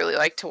actually would really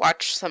like to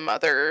watch some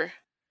other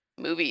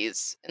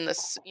movies in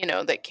this,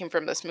 that came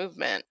from this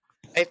movement.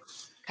 I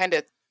kind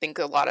of think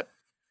a lot of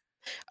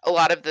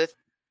the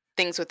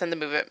things within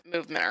the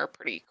movement are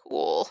pretty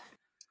cool.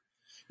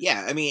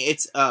 Yeah, I mean,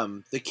 it's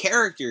the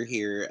character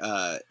here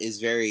is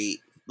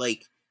very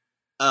like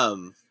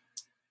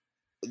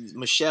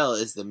Michelle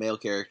is the male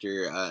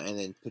character, and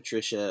then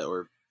Patricia,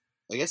 or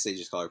I guess they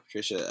just call her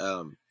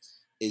Patricia,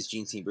 is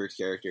Gene Steinberg's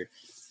character.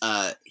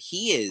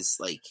 He is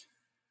like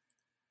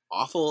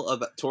awful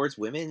towards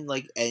women,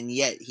 like, and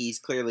yet he's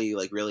clearly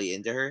like really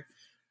into her.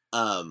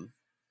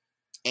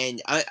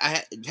 And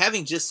I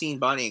having just seen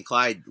Bonnie and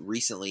Clyde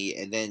recently,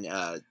 and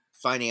then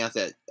finding out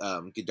that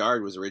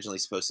Godard was originally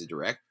supposed to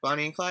direct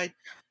Bonnie and Clyde.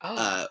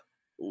 Oh.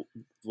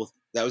 Well,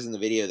 that was in the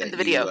video.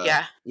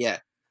 Yeah.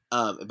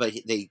 But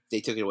they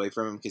took it away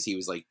from him because he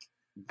was like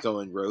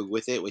going rogue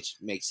with it, which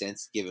makes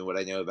sense given what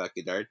I know about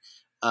Godard.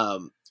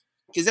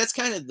 Because that's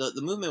kind of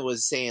the movement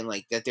was saying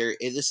like that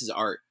this is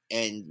art,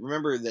 and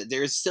remember that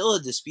there's still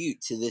a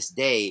dispute to this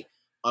day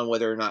on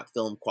whether or not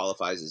film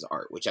qualifies as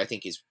art, which I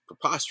think is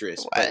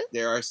preposterous. What? But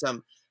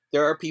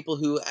there are people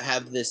who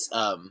have this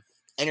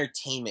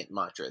entertainment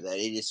mantra that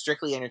it is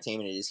strictly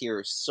entertainment. It is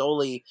here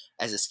solely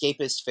as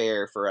escapist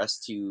fare for us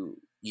to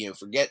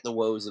forget the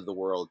woes of the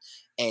world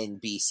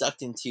and be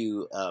sucked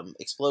into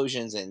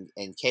explosions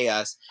and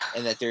chaos,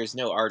 and that there's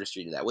no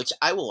artistry to that, which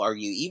I will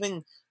argue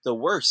even the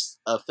worst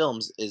of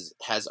films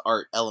has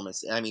art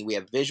elements. I mean, we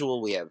have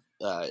visual, we have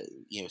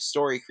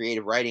story,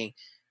 creative writing,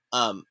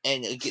 and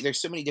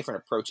there's so many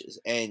different approaches.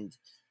 And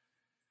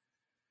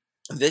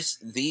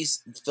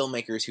these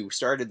filmmakers who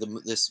started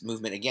this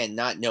movement, again,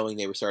 not knowing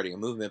they were starting a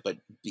movement, but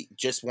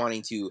just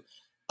wanting to,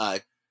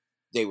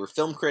 they were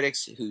film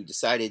critics who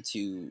decided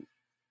to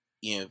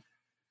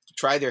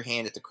try their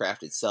hand at the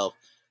craft itself,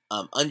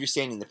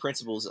 understanding the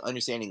principles,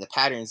 understanding the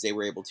patterns. They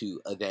were able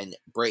to then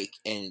break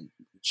and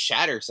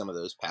shatter some of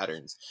those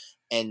patterns,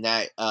 and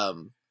that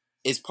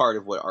is part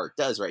of what art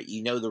does, right?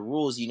 You know the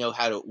rules, you know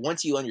how to,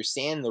 once you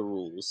understand the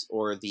rules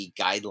or the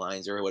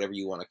guidelines or whatever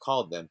you want to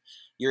call them,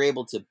 you're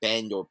able to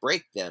bend or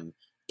break them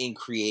in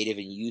creative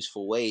and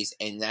useful ways.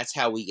 And that's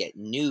how we get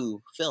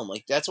new film.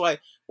 Like, that's why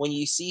when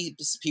you see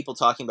people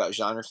talking about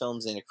genre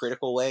films in a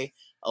critical way,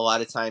 a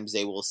lot of times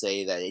they will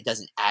say that it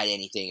doesn't add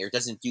anything or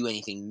doesn't do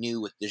anything new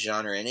with the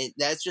genre. And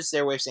that's just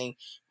their way of saying,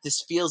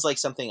 this feels like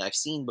something I've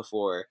seen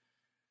before.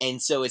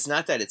 And so it's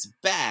not that it's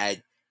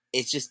bad,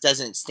 it just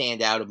doesn't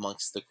stand out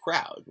amongst the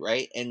crowd,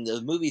 right? And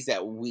the movies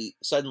that we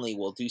suddenly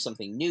will do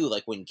something new,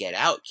 like when Get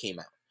Out came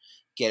out.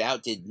 Get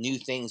Out did new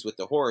things with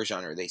the horror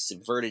genre. They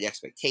subverted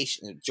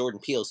expectations.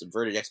 Jordan Peele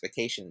subverted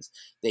expectations.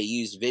 They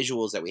used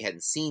visuals that we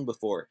hadn't seen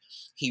before.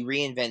 He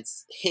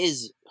reinvents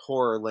his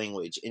horror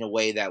language in a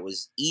way that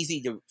was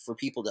easy for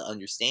people to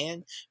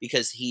understand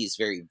because he's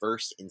very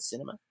versed in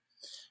cinema.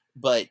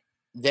 But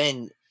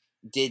then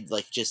did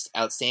like just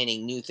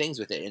outstanding new things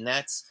with it, and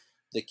that's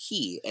the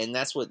key. And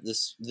that's what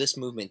this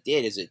movement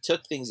did, is it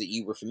took things that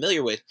you were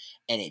familiar with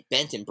and it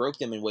bent and broke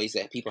them in ways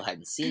that people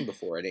hadn't seen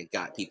before, and it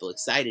got people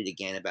excited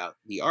again about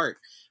the art.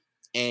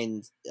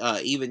 And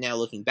even now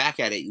looking back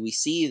at it, we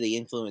see the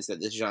influence that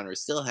this genre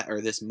still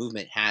or this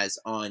movement has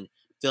on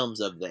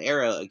films of the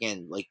era.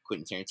 Again, like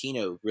Quentin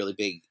Tarantino, really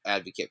big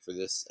advocate for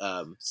this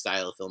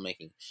style of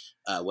filmmaking.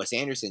 Wes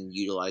Anderson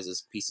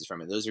utilizes pieces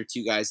from it. Those are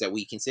two guys that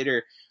we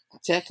consider,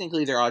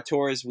 technically they're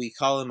auteurs. We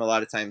call them a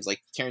lot of times,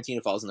 like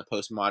Tarantino falls in the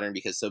postmodern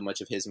because so much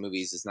of his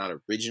movies is not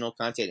original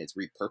content, it's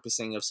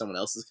repurposing of someone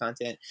else's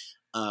content.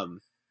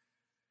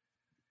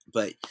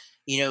 But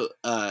you know,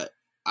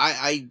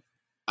 I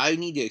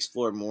need to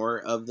explore more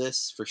of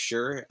this for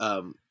sure.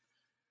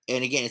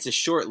 And again, it's a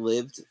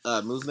short-lived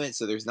movement,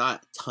 so there's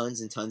not tons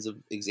and tons of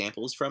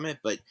examples from it.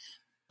 But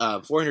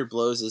 400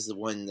 Blows is the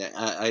one that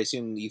I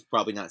assume you've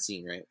probably not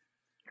seen, right?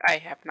 I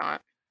have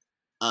not.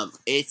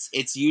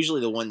 It's usually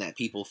the one that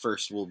people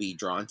first will be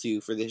drawn to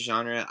for this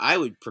genre. I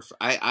would prefer.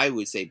 I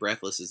would say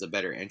Breathless is a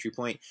better entry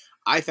point.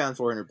 I found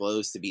 400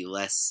 Blows to be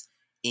less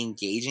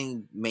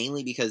engaging,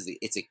 mainly because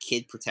it's a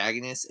kid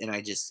protagonist, and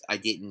I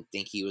didn't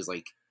think he was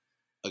like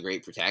a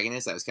great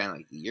protagonist. I was kind of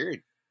like, you're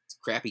a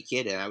crappy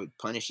kid, and I would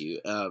punish you.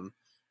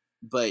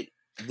 But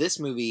this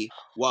movie,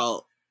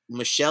 while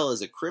Michelle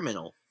is a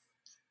criminal,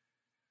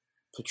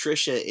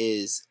 Patricia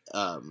is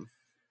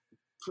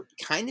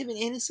kind of an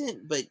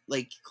innocent, but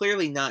like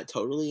clearly not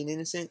totally an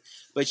innocent.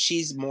 But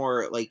she's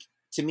more like,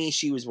 to me,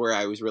 she was where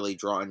I was really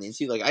drawn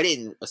into. Like, I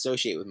didn't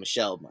associate with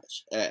Michelle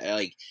much.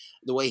 Like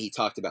the way he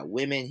talked about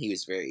women, he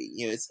was very,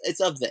 you know, it's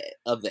of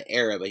the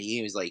era, but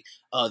he was like,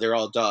 oh, they're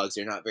all dogs,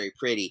 they're not very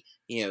pretty.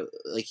 You know,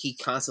 like he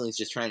constantly is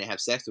just trying to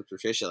have sex with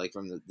Patricia. Like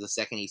from the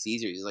second he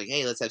sees her, he's like,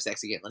 hey, let's have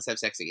sex again. Let's have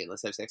sex again.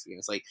 Let's have sex again.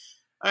 It's like,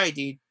 all right,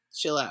 dude,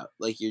 chill out.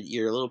 Like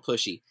you're a little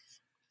pushy.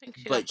 I think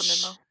she But got the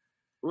memo.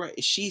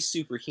 right, she's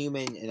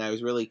superhuman, and I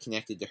was really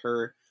connected to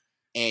her,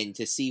 and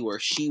to see where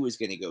she was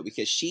going to go,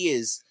 because she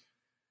is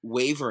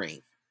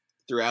wavering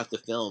throughout the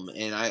film,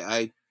 and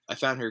I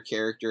found her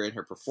character and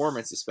her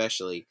performance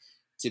especially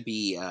to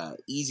be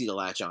easy to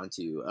latch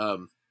onto.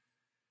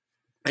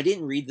 I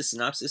didn't read the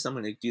synopsis. I'm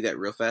going to do that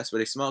real fast.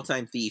 But a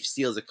small-time thief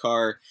steals a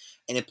car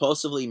and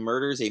impulsively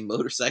murders a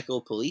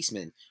motorcycle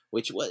policeman,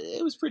 which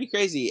it was pretty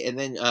crazy. And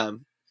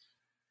then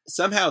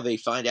somehow they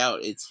find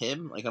out it's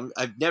him. Like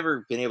I've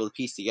never been able to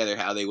piece together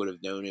how they would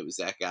have known it was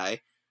that guy,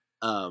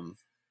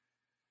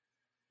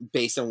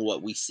 based on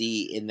what we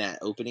see in that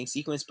opening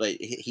sequence. But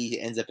he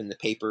ends up in the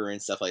paper and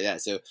stuff like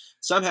that. So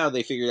somehow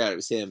they figured out it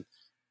was him.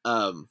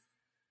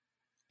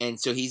 And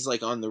so he's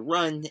like on the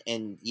run,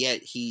 and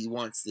yet he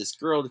wants this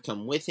girl to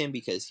come with him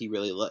because he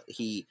really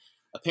he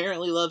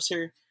apparently loves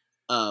her,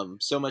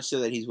 so much so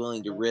that he's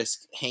willing to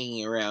risk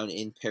hanging around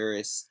in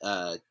Paris,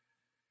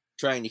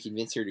 trying to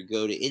convince her to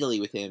go to Italy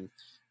with him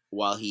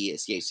while he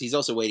escapes. He's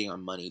also waiting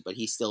on money, but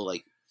he's still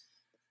like,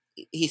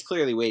 he's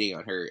clearly waiting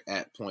on her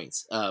at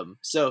points.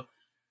 So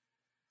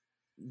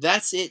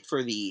that's it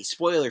for the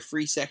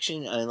spoiler-free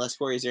section. Unless,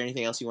 Corey, is there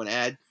anything else you want to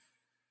add?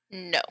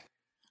 No.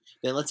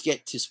 Then let's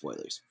get to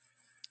spoilers.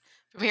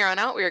 From here on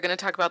out, we are going to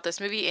talk about this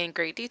movie in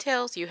great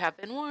details. You have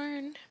been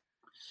warned.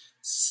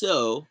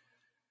 So,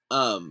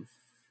 the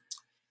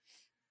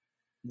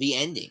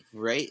ending,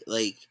 right?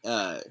 Like,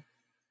 A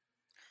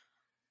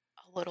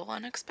little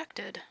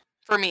unexpected.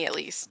 For me, at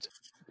least.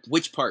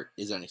 which part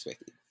is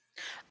unexpected?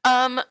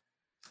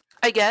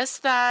 I guess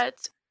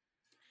that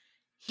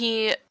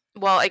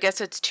I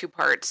guess it's two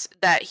parts.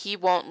 That he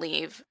won't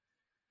leave,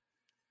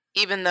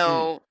 even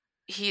though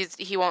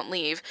he won't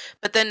leave.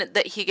 But then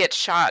that he gets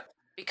shot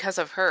because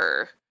of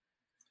her.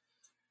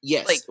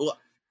 Yes. Like, well,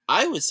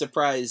 I was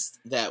surprised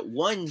that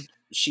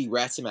she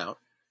rats him out.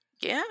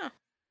 Yeah.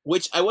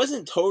 Which I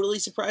wasn't totally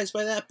surprised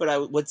by that,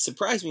 but what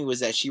surprised me was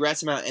that she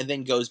rats him out and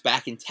then goes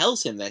back and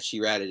tells him that she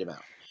ratted him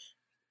out.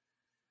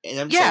 And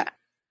I'm just like,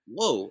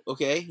 whoa,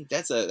 okay,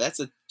 that's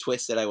a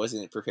twist that I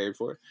wasn't prepared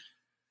for.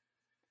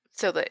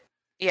 So that,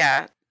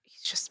 yeah,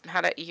 he's just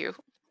mad at you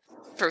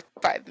for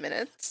 5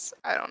 minutes.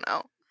 I don't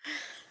know.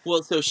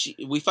 Well, so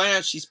we find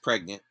out she's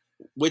pregnant,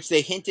 which they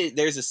hinted.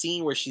 There's a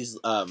scene where she's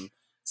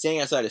standing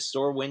outside a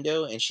store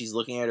window and she's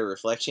looking at her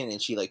reflection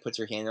and she like puts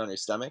her hand on her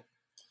stomach.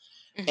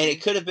 And Mhm.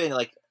 it could have been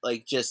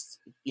like just,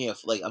 you know,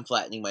 like I'm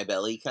flattening my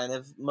belly kind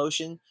of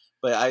motion.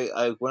 But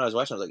I when I was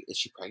watching, I was like, is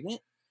she pregnant?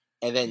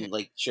 And then Mhm.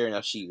 like sure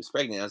enough, she was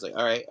pregnant. I was like,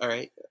 all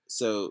right.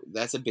 So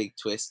that's a big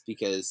twist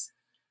because,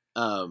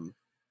 um,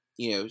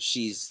 you know,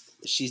 she's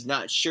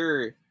not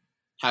sure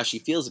how she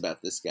feels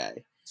about this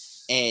guy.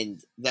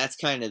 And that's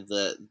kind of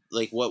the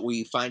like what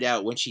we find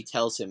out when she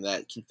tells him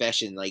that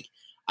confession, like,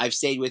 I've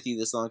stayed with you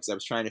this long because I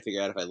was trying to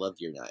figure out if I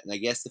loved you or not. And I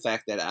guess the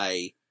fact that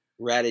I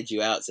ratted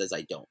you out says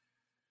I don't.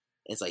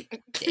 And it's like,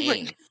 Like,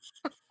 dang.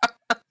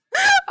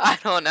 I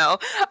don't know.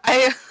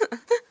 I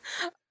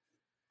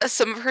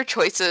some of her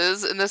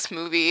choices in this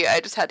movie, I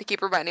just had to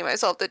keep reminding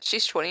myself that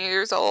she's 20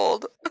 years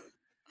old.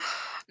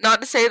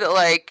 Not to say that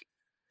like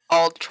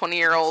all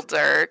 20-year-olds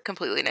are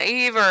completely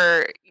naive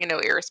or, you know,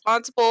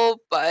 irresponsible,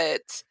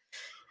 but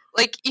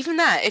like even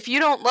that, if you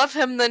don't love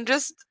him, then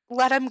just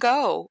let him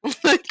go.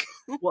 Like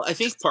Well, I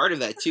think part of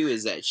that too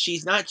is that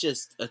she's not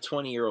just a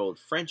 20-year-old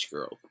French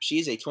girl.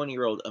 She's a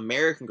 20-year-old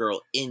American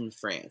girl in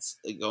France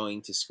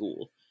going to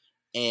school.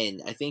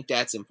 And I think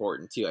that's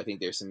important too. I think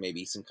there's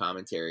maybe some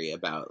commentary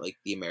about like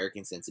the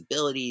American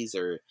sensibilities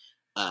or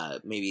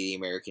maybe the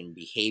American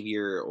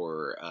behavior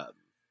or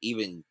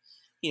even,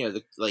 you know,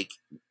 the like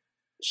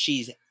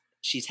she's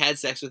she's had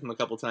sex with him a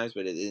couple times,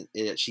 but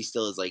she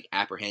still is like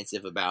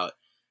apprehensive about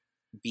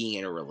being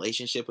in a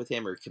relationship with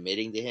him or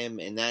committing to him,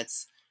 and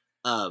that's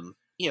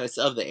you know, it's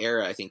of the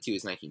era. I think too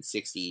is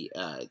 1960.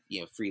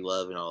 You know, free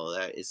love and all of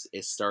that is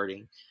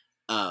starting.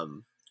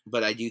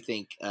 But I do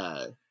think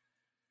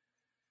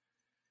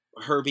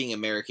her being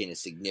American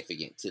is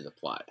significant to the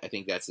plot. I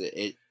think that's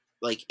it.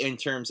 Like in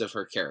terms of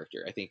her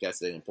character, I think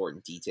that's an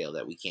important detail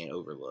that we can't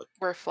overlook.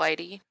 we're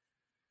flighty.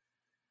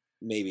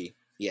 Maybe,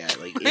 yeah,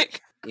 like it.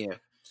 Like, You know,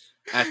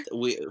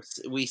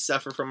 we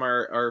suffer from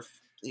our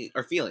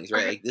feelings,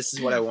 right? Like this is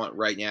what I want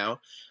right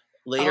now.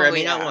 Later, I oh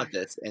may not yeah, want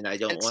this, and I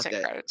don't want instant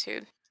that.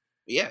 gratitude.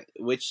 Yeah,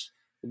 which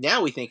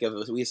now we think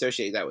of, we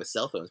associate that with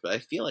cell phones, but I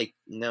feel like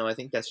no, I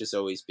think that's just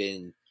always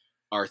been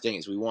our thing.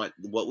 Is we want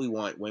what we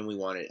want when we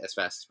want it as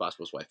fast as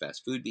possible. Is why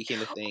fast food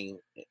became a thing.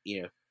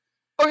 You know,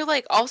 Or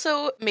like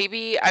also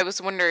maybe I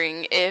was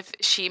wondering if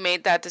she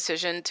made that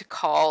decision to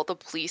call the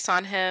police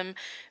on him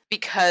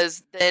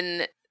because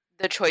then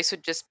the choice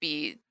would just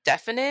be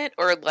definite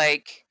or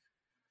like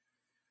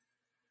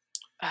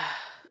well,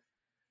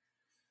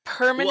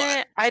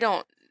 permanent. I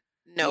don't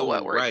know you're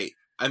what word. right.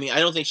 I mean, I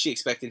don't think she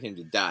expected him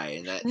to die,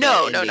 and that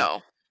No, no, ending.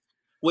 no.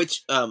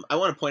 Which I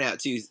want to point out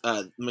too,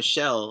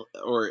 Michelle,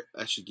 or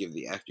I should give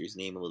the actor's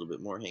name a little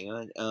bit more. Hang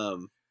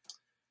on.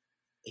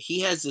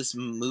 He has this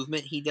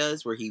movement he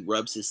does where he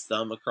rubs his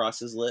thumb across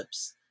his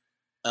lips.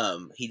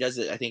 He does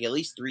it, I think, at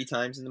least 3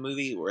 times in the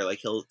movie, where like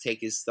he'll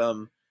take his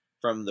thumb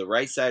from the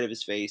right side of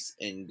his face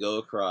and go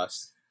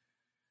across.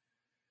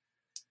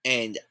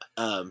 And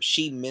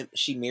she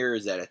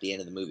mirrors that at the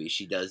end of the movie.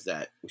 She does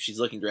that. She's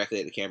looking directly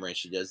at the camera and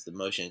she does the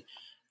motion.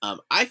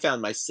 I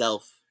found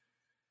myself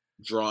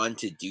drawn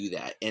to do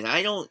that, and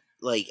I don't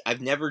like.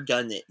 I've never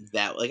done it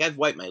that. Like I've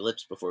wiped my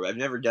lips before, but I've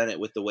never done it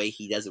with the way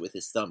he does it with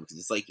his thumb because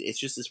it's like it's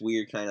just this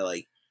weird kind of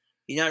like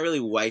you're not really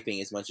wiping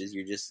as much as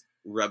you're just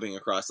rubbing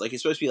across. Like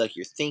it's supposed to be like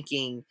you're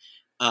thinking.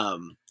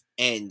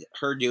 And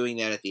her doing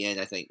that at the end,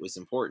 I think, was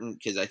important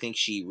because I think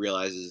she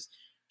realizes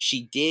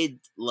she did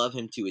love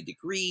him to a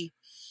degree,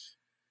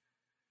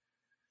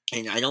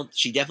 and I don't.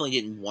 She definitely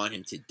didn't want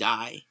him to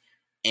die,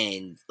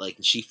 and like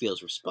she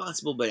feels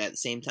responsible, but at the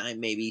same time,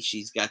 maybe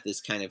she's got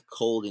this kind of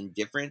cold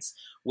indifference,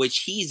 which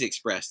he's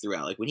expressed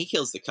throughout. Like when he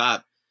kills the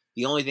cop,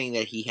 the only thing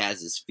that he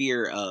has is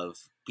fear of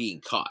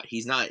being caught.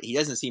 He's not. He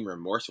doesn't seem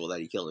remorseful that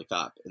he killed a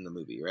cop in the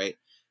movie, right?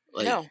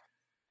 Like No.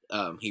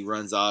 he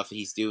runs off.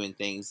 He's doing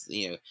things.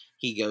 You know,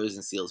 he goes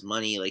and steals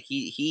money. Like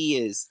he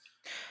is.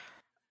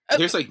 Uh,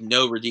 There's like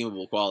no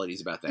redeemable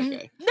qualities about that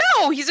guy.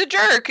 No, he's a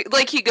jerk.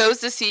 Like he goes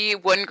to see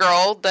one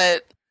girl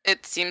that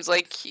it seems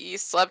like he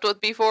slept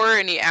with before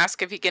and he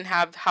asks if he can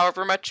have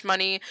however much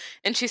money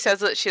and she says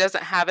that she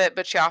doesn't have it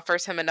but she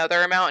offers him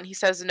another amount and he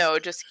says no,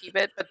 just keep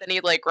it, but then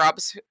he like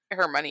robs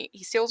her money.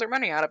 He steals her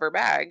money out of her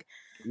bag.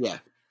 Yeah,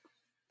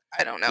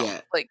 I don't know.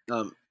 yeah. Like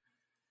And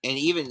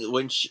even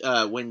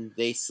when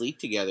they sleep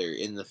together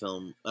in the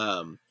film,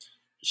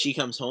 she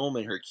comes home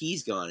and her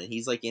key's gone, and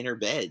he's like in her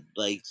bed,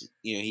 like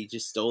you know he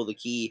just stole the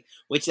key.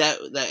 Which that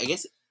I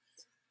guess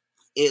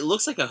it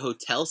looks like a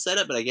hotel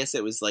setup, but I guess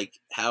it was like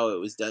how it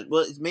was done.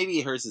 Well,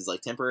 maybe hers is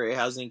like temporary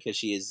housing because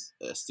she is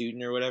a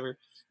student or whatever.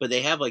 But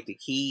they have like the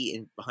key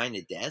in behind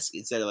a desk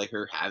instead of like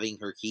her having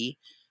her key,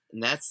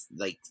 and that's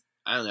like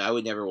I don't know. I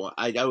would never want.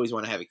 I'd always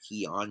want to have a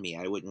key on me.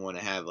 I wouldn't want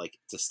to have like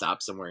to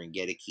stop somewhere and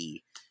get a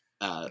key.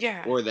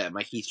 yeah. Or that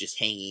my key's just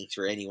hanging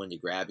for anyone to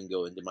grab and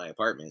go into my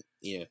apartment,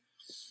 you know,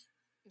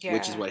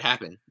 which is Yeah. what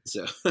happened.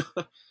 So,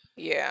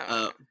 Yeah.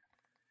 uh,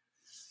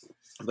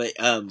 but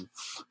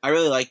I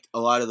really liked a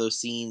lot of those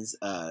scenes.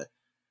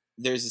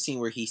 There's a scene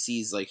where he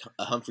sees like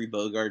a Humphrey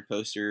Bogart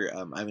poster.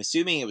 I'm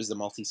assuming it was the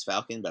Maltese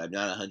Falcon, but I'm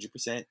not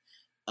 100%.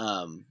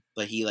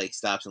 But he like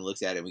stops and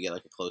looks at it, and we get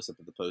like a close up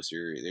of the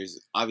poster. There's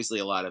obviously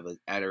a lot of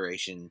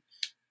adoration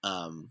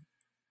um,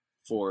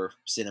 for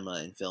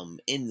cinema and film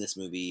in this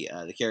movie.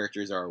 The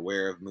characters are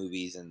aware of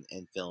movies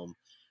and film.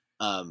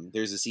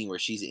 There's a scene where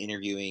she's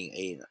interviewing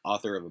an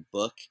author of a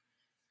book,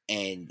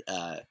 and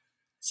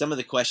some of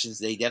the questions,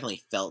 they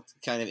definitely felt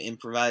kind of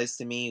improvised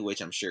to me,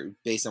 which I'm sure,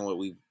 based on what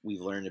we've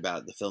learned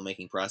about the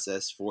filmmaking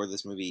process for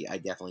this movie, I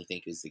definitely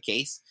think is the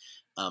case.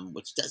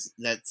 Which does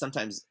that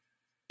sometimes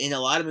in a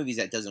lot of movies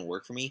that doesn't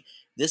work for me.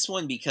 This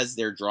one, because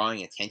they're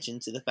drawing attention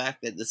to the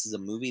fact that this is a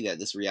movie, that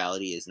this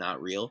reality is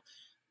not real,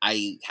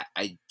 I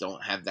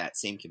don't have that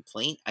same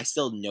complaint. I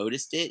still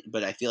noticed it,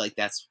 but I feel like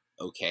that's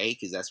okay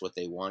because that's what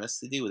they want us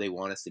to do. They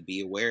want us to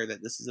be aware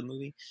that this is a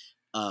movie.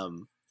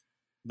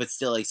 But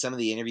still, like some of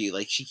the interview,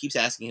 like she keeps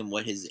asking him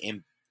what his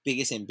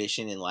biggest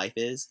ambition in life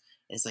is.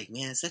 And it's like,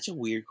 man, it's such a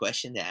weird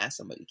question to ask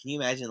somebody. Can you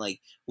imagine,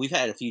 like, we've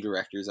had a few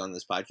directors on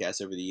this podcast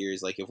over the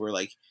years. Like, if we're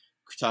like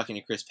talking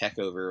to Chris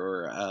Peckover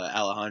or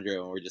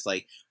Alejandro, and we're just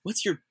like,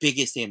 what's your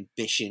biggest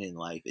ambition in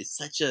life? It's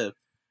such a,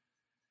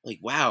 like,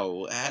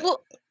 wow.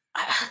 Well,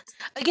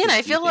 again,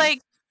 I feel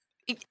like,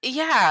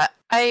 yeah,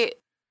 I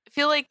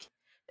feel like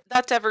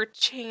that's ever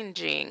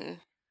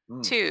changing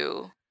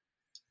too.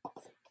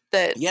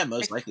 That Yeah,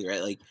 most likely,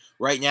 right? Like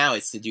right now,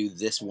 it's to do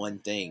this one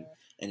thing,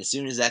 and as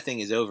soon as that thing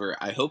is over,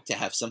 I hope to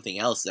have something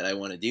else that I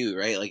want to do,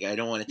 right? Like I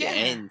don't want it to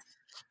end.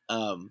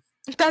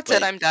 That's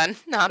it. I'm done.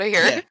 Out of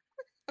here. Yeah.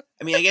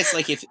 I mean, I guess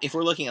like if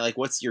we're looking at like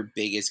what's your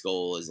biggest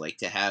goal is like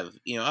to have,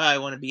 you know, I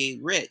want to be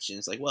rich, and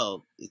it's like,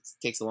 well, it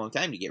takes a long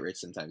time to get rich.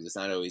 Sometimes it's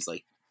not always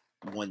like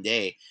one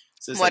day.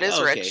 So it's what like, is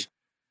okay. rich?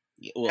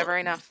 Yeah, well, never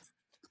enough.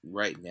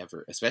 Right,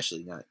 never,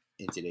 especially not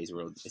in today's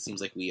world. It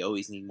seems like we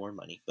always need more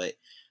money, but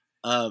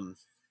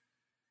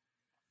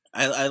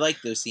I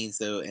like those scenes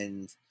though,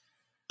 and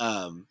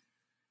I'm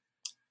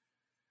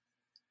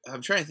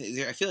trying to think.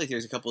 I feel like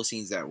there's a couple of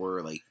scenes that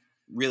were like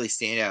really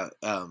stand out.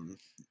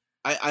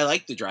 I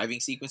like the driving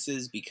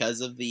sequences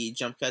because of the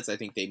jump cuts. I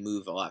think they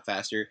move a lot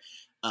faster.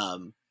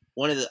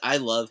 I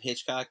love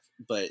Hitchcock,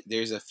 but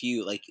there's a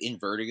few, like in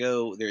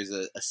Vertigo, there's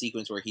a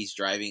sequence where he's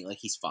driving, like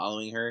he's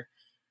following her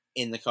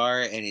in the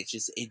car, and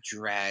it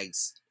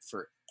drags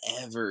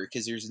forever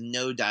because there's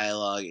no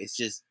dialogue. It's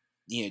just,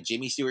 you know,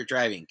 Jimmy Stewart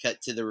driving,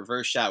 cut to the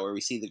reverse shot where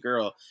we see the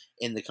girl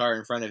in the car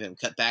in front of him,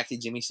 cut back to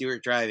Jimmy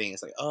Stewart driving.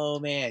 It's like, oh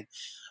man,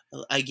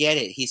 I get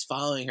it. He's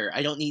following her.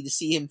 I don't need to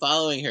see him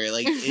following her.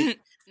 Like,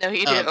 no,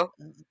 you do.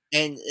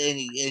 And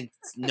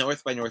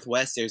North by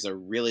Northwest, there's a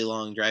really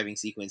long driving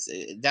sequence.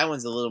 That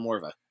one's a little more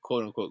of a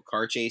quote unquote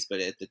car chase, but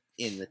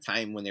in the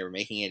time when they were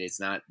making it, it's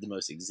not the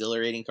most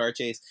exhilarating car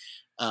chase.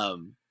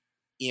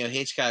 You know,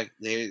 Hitchcock,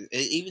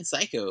 even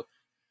Psycho,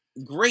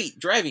 great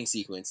driving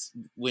sequence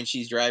when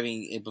she's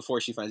driving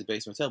before she finds a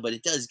base motel, but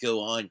it does go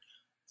on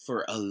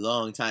for a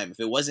long time. If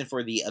it wasn't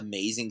for the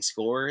amazing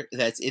score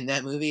that's in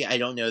that movie, I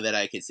don't know that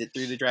I could sit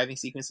through the driving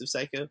sequence of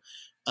Psycho.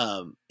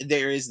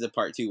 There is the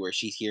part too where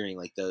she's hearing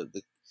like the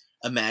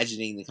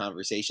imagining the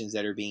conversations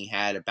that are being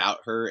had about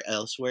her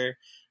elsewhere.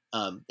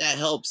 That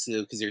helps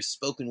too because there's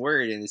spoken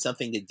word and it's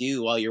something to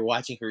do while you're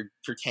watching her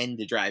pretend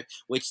to drive,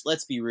 which,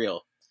 let's be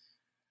real,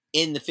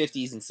 in the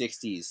 50s and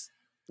 60s,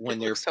 when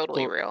they're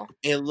totally real,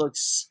 it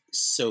looks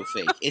so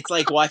fake. It's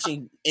like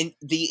watching, and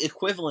the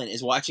equivalent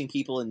is watching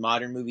people in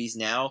modern movies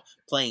now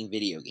playing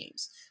video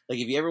games. Like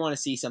if you ever want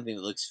to see something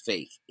that looks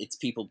fake, it's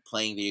people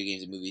playing video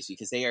games and movies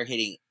because they are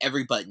hitting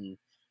every button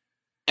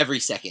every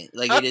second.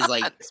 Like it is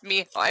like it's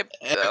me hype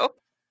though.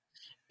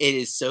 It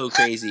is so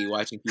crazy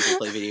watching people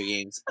play video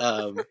games.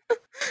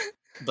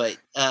 But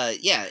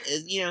yeah,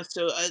 you know,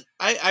 so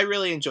I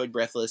really enjoyed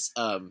Breathless.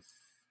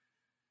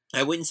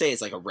 I wouldn't say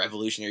it's like a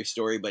revolutionary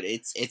story, but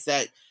it's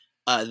that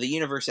the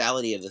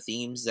universality of the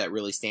themes that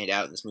really stand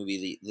out in this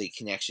movie, the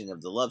connection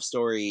of the love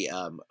story,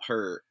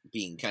 her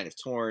being kind of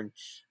torn,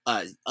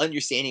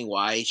 understanding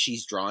why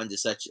she's drawn to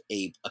such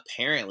a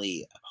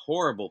apparently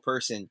horrible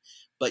person,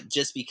 but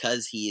just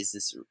because he is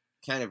this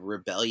kind of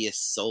rebellious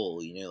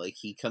soul, you know, like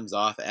he comes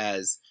off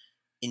as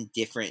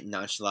indifferent,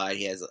 nonchalant.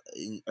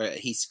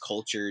 He's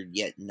cultured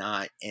yet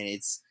not, and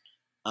it's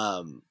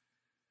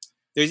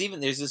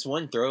there's this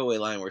one throwaway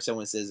line where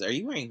someone says, "Are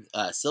you wearing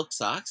silk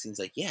socks?" And he's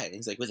like, "Yeah." And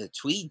he's like, "With a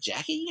tweed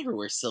jacket? You never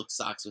wear silk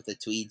socks with a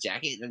tweed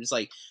jacket." And I'm just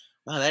like,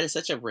 wow, that is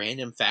such a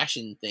random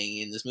fashion thing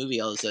in this movie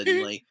all of a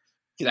sudden. Like,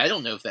 because I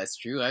don't know if that's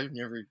true. I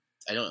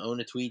don't own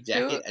a tweed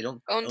jacket. I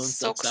don't own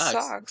silk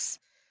socks.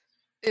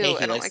 Ew, hey,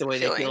 he likes the way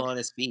they feel on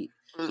his feet.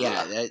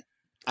 Yeah, that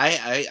I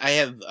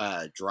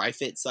have dry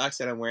fit socks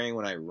that I'm wearing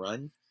when I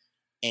run,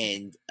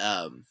 and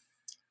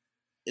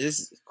this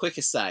is a quick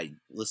aside,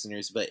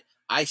 listeners, but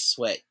I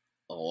sweat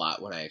a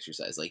lot when I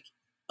exercise, like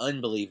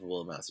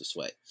unbelievable amounts of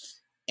sweat.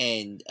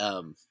 And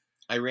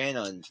I ran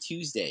on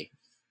Tuesday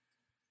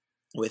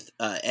with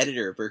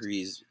editor of Burger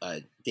Reviews,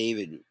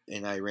 David,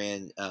 and I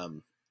ran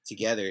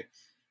together.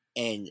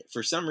 And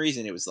for some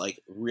reason, it was like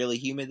really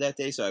humid that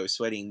day, so I was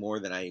sweating more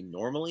than I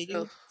normally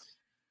do.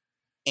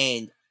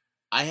 And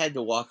I had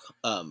to walk.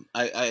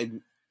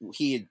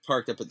 He had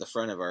parked up at the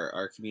front of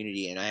our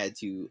community, and I had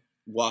to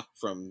walk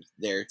from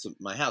there to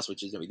my house,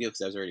 which is no big deal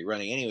because I was already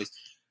running anyways.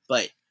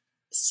 But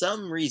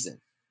some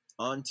reason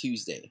on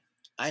Tuesday,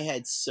 I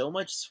had so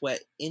much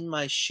sweat in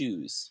my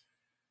shoes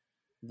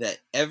that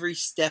every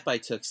step I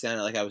took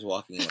sounded like I was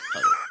walking in a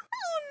puddle.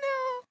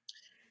 Oh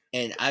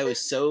And I was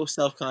so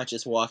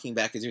self-conscious walking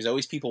back because there's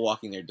always people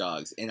walking their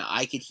dogs, and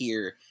I could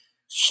hear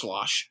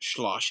slosh,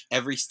 slosh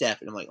every step,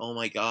 and I'm like, oh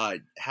my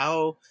god,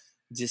 how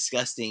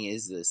disgusting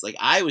is this? Like,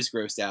 I was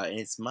grossed out, and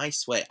it's my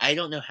sweat. I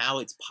don't know how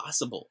it's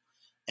possible.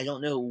 I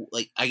don't know,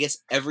 like, I guess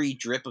every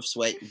drip of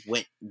sweat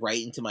went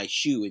right into my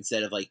shoe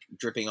instead of, like,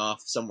 dripping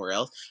off somewhere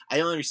else. I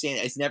don't understand.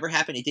 It's never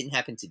happened. It didn't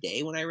happen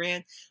today when I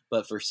ran,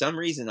 but for some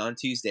reason on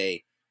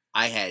Tuesday,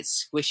 I had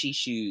squishy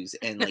shoes,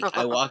 and, like,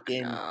 I walked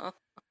in no.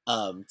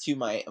 to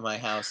my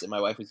house, and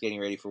my wife was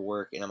getting ready for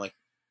work, and I'm like,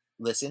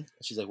 listen.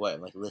 And she's like, what?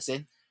 I'm like,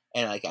 listen.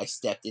 And, like, I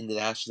stepped into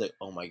the house. She's like,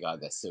 oh my god,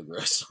 that's so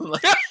gross. I'm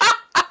like,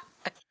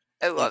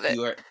 I love it.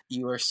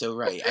 you are so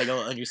right. I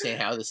don't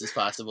understand how this is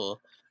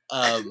possible.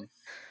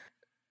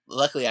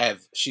 Luckily I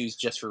have shoes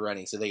just for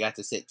running, so they got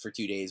to sit for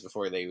 2 days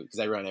before because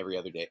I run every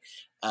other day,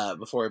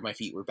 before my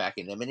feet were back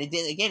in them. And it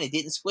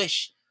didn't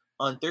squish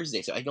on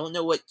Thursday, so I don't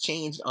know what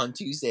changed on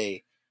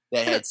Tuesday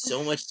that had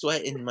so much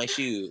sweat in my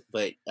shoe,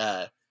 but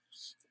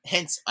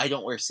hence I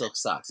don't wear silk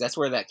socks. That's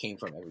where that came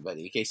from,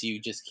 everybody, in case you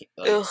just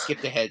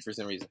skipped ahead for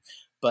some reason.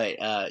 But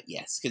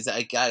yes, because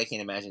I can't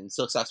imagine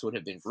silk socks would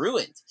have been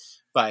ruined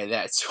by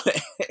that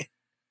sweat.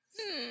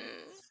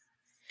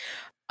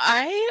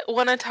 I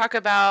want to talk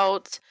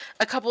about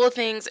a couple of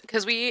things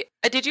because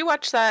did you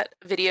watch that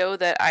video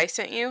that I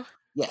sent you?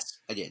 Yes,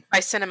 I did. By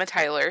Cinema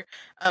Tyler,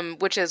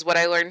 which is what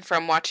I learned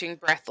from watching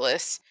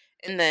Breathless,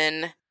 and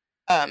then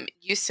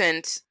you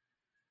sent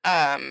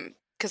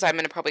because I'm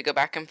gonna probably go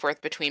back and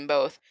forth between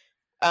both.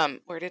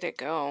 Where did it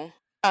go?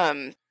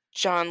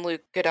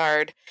 Jean-Luc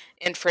Godard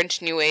in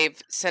French New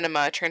Wave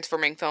cinema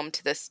transforming film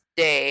to this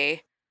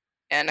day,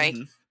 and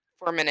Mhm.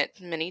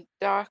 4-minute mini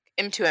doc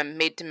M2M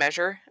Made to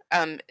Measure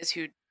is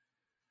who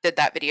did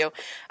that video.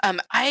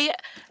 I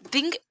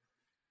think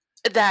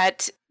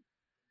that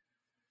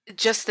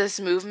just this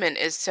movement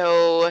is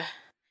so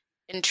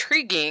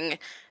intriguing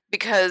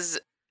because,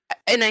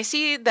 and I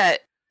see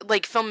that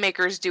like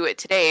filmmakers do it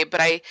today, but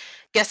I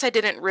guess I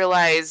didn't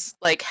realize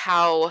like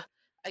how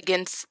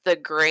against the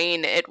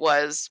grain it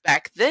was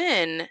back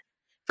then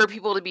for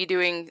people to be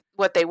doing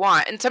what they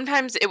want. And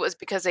sometimes it was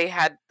because they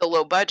had the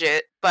low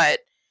budget,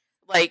 but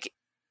like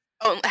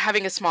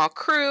having a small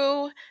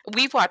crew.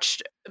 We've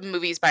watched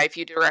movies by a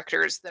few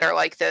directors that are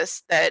like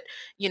this that,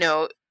 you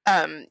know,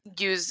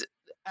 use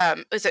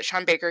is it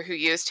Sean Baker who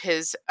used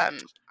his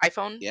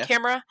iPhone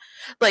camera?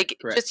 Like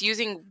Correct. Just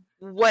using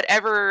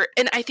whatever,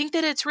 and I think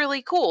that it's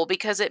really cool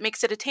because it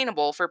makes it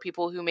attainable for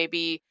people who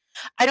maybe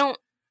I don't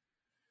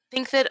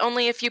think that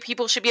only a few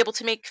people should be able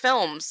to make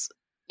films,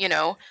 you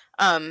know.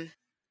 And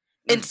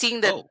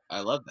seeing that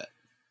I love that.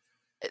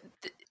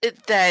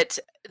 that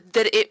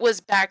it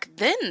was back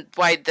then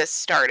why this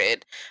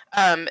started.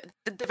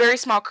 The very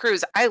small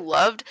crews. I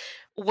loved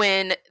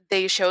when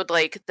they showed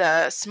like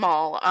the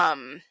small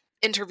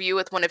interview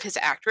with one of his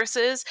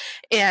actresses,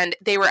 and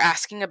they were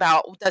asking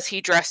about, does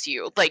he dress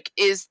you? Like,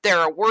 is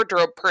there a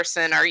wardrobe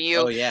person? Are you?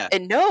 Oh yeah.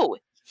 And no,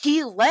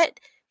 he let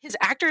his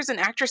actors and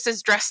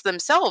actresses dress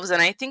themselves,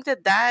 and I think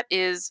that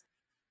is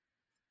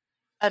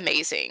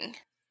amazing.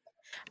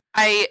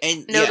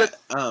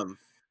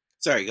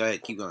 Sorry, go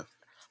ahead, keep going.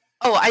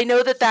 Oh, I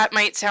know that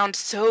might sound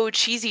so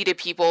cheesy to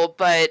people,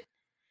 but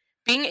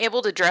being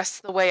able to dress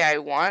the way I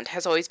want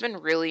has always been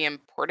really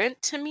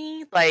important to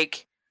me.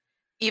 Like,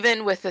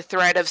 even with the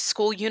threat of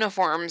school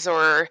uniforms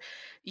or,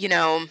 you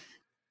know,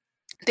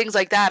 things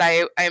like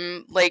that,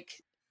 I'm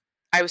like,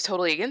 I was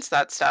totally against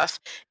that stuff.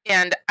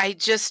 And I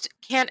just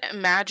can't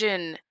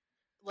imagine,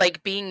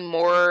 like, being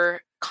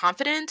more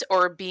confident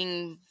or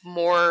being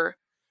more,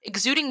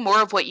 exuding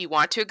more of what you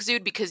want to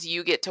exude because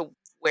you get to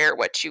wear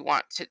what you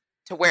want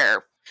to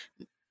wear.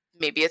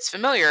 Maybe it's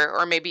familiar,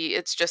 or maybe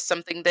it's just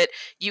something that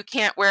you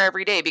can't wear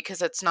every day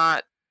because it's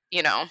not,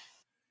 you know.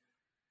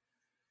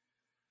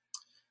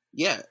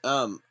 Yeah,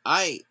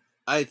 I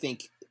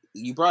think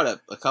you brought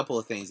up a couple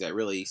of things that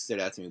really stood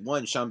out to me.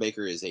 One, Sean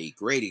Baker is a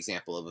great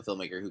example of a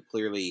filmmaker who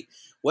clearly,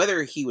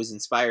 whether he was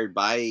inspired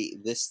by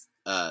this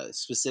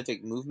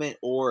specific movement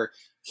or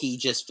he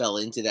just fell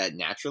into that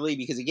naturally,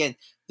 because again,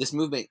 this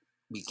movement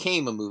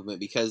became a movement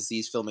because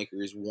these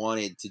filmmakers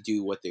wanted to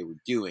do what they were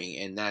doing,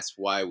 and that's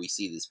why we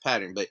see this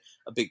pattern. But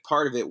a big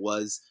part of it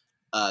was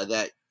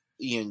that,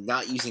 you know,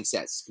 not using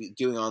sets,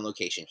 doing on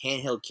location,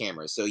 handheld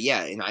cameras. So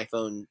yeah, an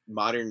iPhone,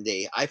 modern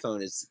day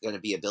iPhone is going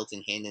to be a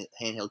built-in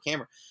handheld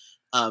camera.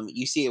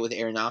 You see it with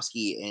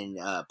Aronofsky in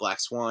Black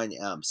Swan.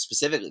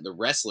 Specifically, The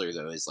Wrestler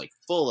though is like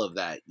full of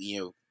that,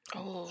 you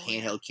know,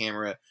 handheld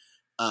camera.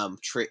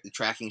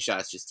 Tracking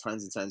shots, just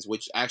tons and tons,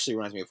 which actually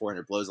reminds me of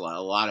 400 Blows a lot.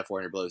 A lot of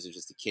 400 Blows is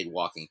just a kid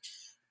walking.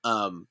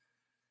 And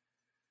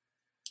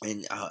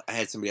I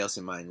had somebody else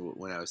in mind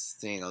when I was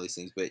saying all these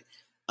things, but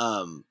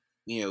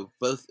you know,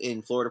 both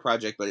in Florida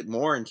Project, but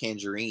more in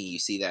Tangerine, you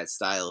see that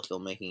style of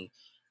filmmaking.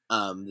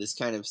 this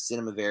kind of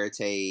cinema verite.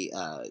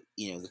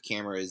 The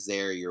camera is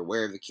there. You're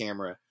aware of the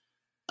camera.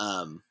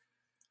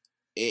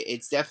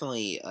 It's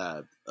definitely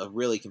a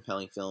really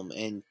compelling film.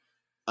 And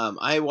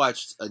I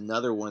watched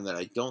another one that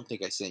I don't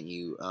think I sent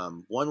you.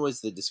 One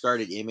was The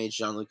Discarded Image,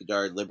 Jean-Luc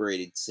Godard,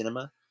 Liberated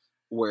Cinema,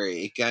 where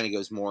it kind of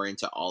goes more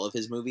into all of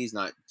his movies,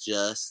 not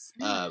just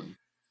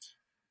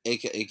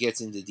it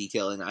gets into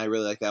detail, and I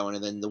really like that one.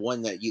 And then the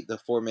one that the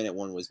 4-minute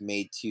one was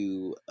Made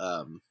to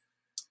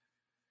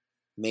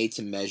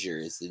Measure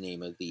is the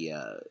name of the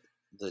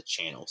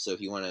channel. So if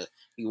you want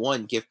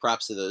to, give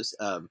props to those.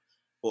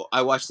 Well,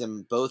 I watched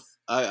them both.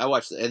 I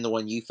watched and the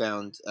one you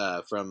found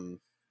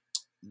from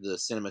the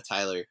Cinema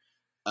Tyler.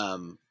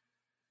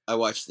 I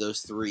watched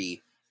those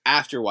 3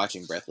 after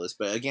watching Breathless.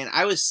 But again,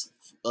 I was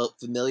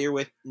familiar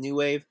with New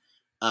Wave.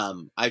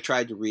 I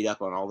tried to read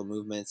up on all the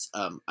movements.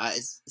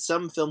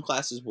 Some film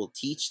classes will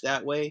teach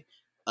that way.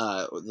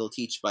 They'll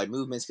teach by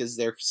movements because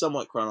they're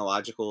somewhat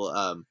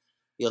chronological.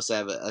 You also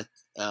have I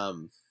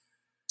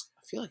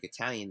feel like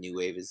Italian New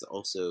Wave is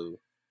also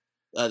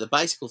the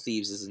Bicycle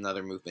Thieves is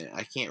another movement.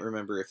 I can't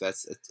remember if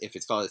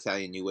it's called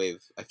Italian New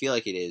Wave. I feel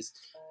like it is,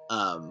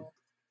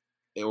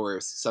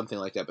 or something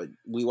like that. But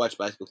we watched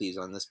Bicycle Thieves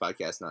on this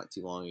podcast not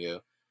too long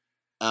ago.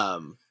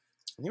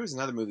 There was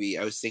another movie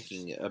I was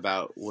thinking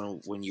about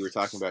when you were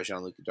talking about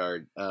Jean-Luc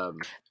Godard.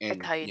 And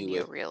Italian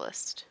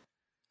neorealist.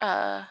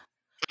 That's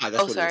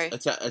what sorry.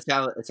 it is.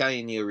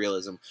 Italian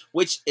neorealism,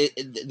 which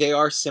they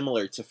are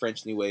similar to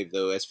French New Wave,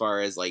 though, as far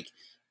as like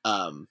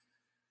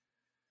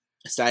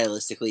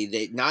stylistically.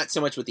 They not so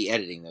much with the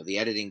editing, though. The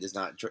editing does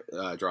not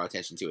draw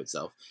attention to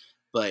itself,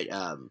 but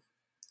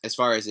as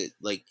far as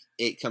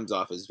it comes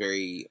off as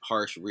very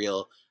harsh,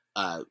 real,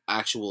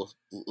 actual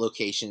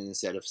location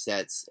instead of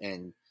sets.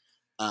 And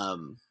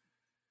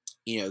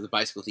the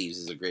Bicycle Thieves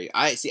is a great.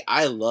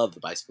 I love the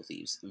Bicycle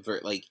Thieves.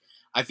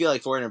 I feel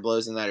like 400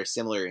 Blows and that are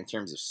similar in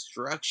terms of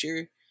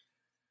structure,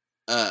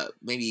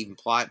 maybe even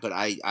plot. But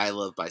I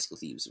love Bicycle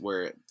Thieves.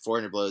 Where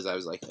 400 Blows, I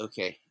was like,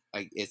 okay,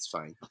 it's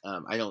fine.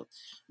 I don't,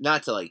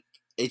 not to like.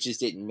 It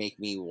just didn't make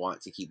me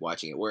want to keep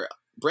watching it. Where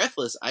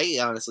Breathless, I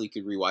honestly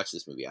could rewatch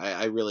this movie.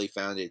 I really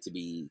found it to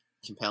be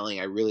compelling.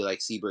 I really like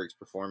Seberg's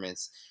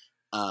performance.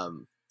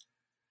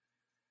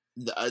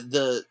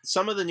 The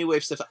some of the New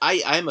Wave stuff,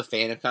 I'm a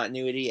fan of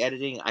continuity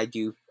editing. I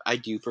do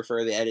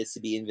prefer the edits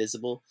to be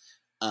invisible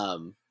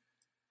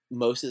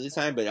most of the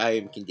time, but I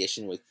am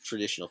conditioned with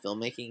traditional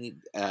filmmaking,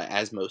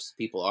 as most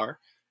people are.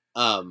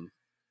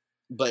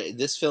 But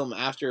this film,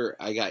 after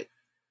I got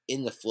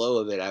in the flow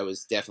of it, I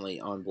was definitely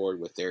on board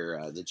with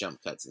their the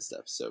jump cuts and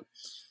stuff. So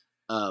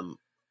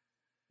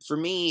for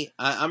me,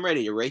 I'm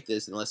ready to rate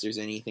this unless there's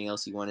anything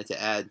else you wanted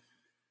to add.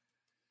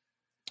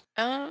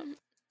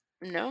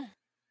 No.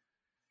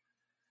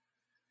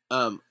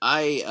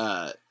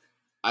 I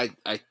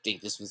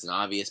think this was an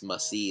obvious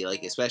must see,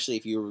 like, especially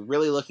if you were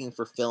really looking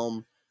for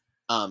film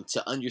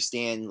to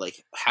understand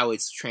like how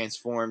it's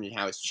transformed and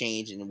how it's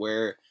changed and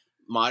where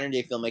modern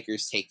day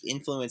filmmakers take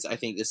influence. I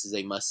think this is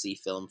a must see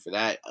film for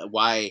that.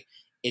 Why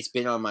it's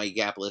been on my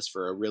gap list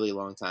for a really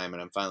long time,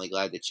 and I'm finally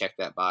glad to check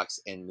that box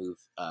and move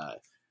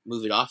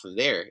it off of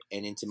there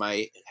and into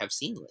my have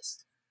seen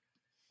list.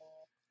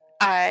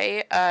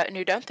 I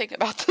knew nothing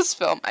about this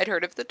film. I'd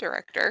heard of the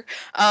director.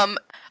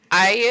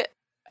 I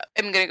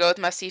am going to go with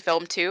must-see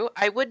film too.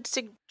 I would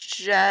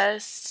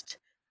suggest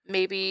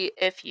maybe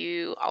if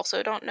you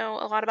also don't know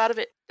a lot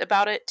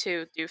about it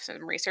to do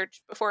some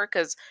research before,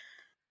 because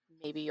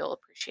maybe you'll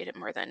appreciate it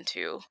more then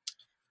too.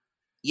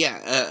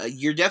 Yeah,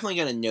 you're definitely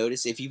going to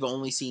notice if you've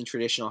only seen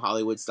traditional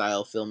Hollywood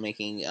style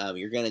filmmaking.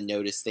 You're going to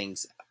notice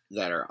things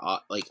that are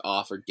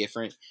off or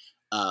different.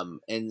 And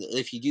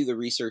if you do the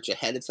research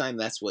ahead of time,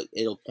 that's what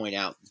it'll point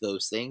out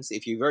those things.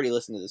 If you've already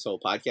listened to this whole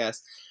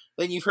podcast,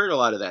 then you've heard a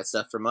lot of that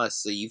stuff from us.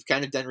 So you've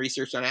kind of done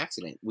research on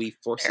accident. We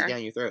forced it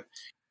down your throat.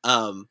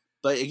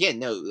 But again,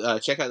 no,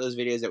 check out those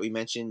videos that we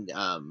mentioned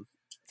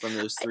from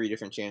those 3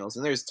 different channels.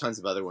 And there's tons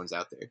of other ones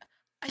out there.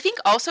 I think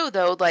also,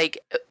 though, like,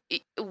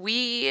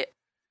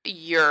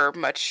 you're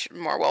much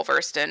more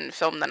well-versed in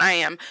film than I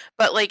am,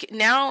 but, like,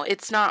 now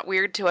it's not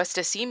weird to us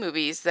to see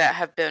movies that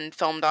have been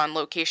filmed on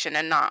location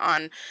and not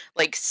on,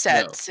 like,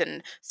 sets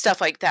and stuff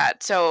like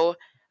that, so...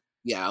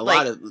 Yeah, a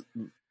lot of...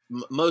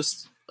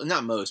 most...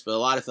 Not most, but a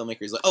lot of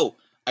filmmakers...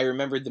 I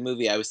remembered the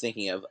movie I was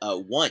thinking of.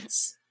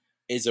 Once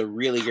is a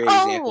really great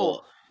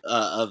example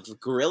of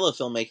guerrilla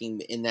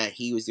filmmaking in that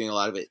he was doing a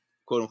lot of it,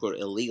 quote-unquote,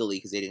 illegally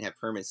because they didn't have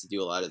permits to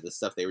do a lot of the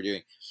stuff they were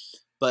doing.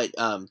 But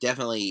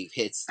definitely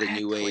hits the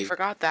new wave. We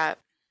forgot that.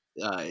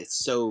 It's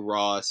so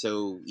raw,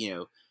 so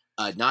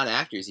not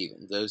actors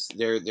even.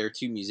 They're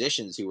 2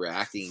 musicians who were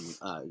acting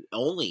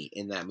only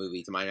in that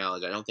movie, to my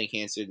knowledge. I don't think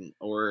Hanson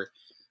or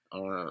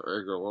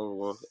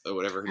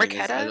whatever her name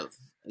is.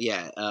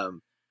 Yeah.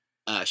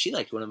 She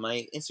liked one of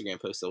my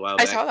Instagram posts a while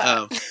back. I saw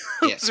that.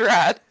 Yeah. It's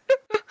rad.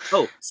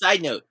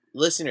 Side note,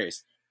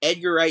 listeners.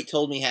 Edgar Wright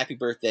told me happy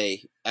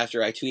birthday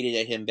after I tweeted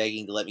at him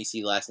begging to let me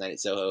see Last Night at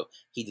Soho.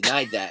 He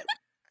denied that.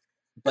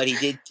 But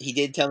he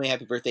did tell me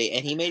happy birthday,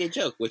 and he made a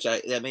joke,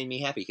 that made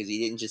me happy because he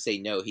didn't just say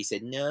no. He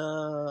said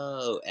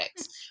no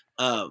X,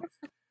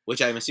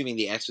 which I'm assuming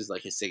the X was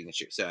like his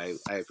signature. So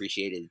I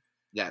appreciated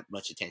that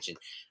much attention.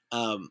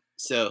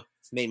 So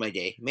made my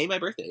day, made my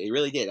birthday. It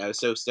really did. I was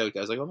so stoked.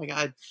 I was like, oh my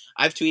god,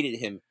 I've tweeted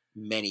him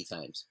many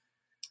times,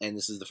 and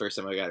this is the first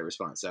time I got a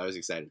response. So I was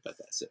excited about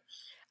that. So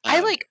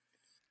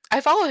I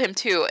follow him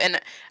too,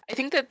 and I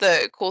think that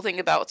the cool thing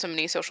about so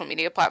many social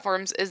media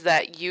platforms is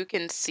that you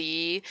can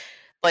see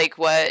like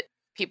what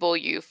people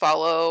you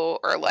follow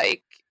or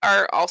like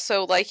are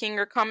also liking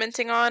or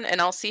commenting on,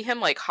 and I'll see him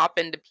like hop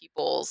into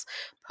people's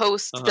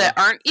posts that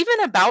aren't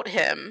even about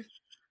him.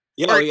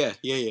 Yeah, or, yeah.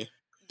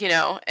 You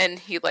know, and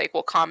he like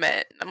will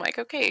comment. I'm like,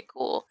 okay,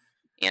 cool.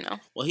 You know.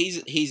 Well,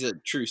 he's a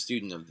true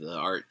student of the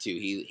art too.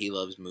 He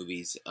loves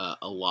movies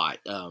a lot.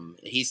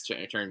 He's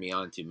turned me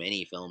on to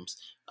many films.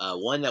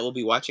 One that we'll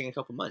be watching in a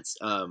couple months.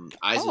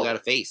 Eyes Without a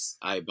Face.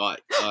 I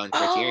bought on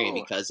Criterion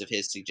because of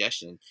his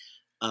suggestion.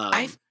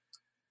 I've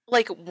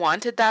like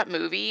wanted that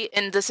movie,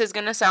 and this is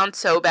gonna sound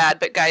so bad,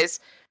 but guys,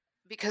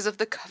 because of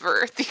the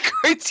cover, the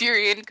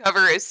Criterion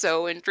cover is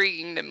so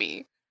intriguing to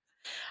me.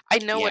 I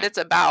know what it's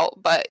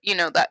about, but you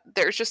know that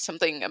there's just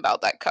something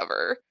about that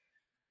cover.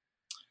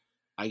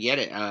 I get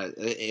it.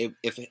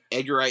 If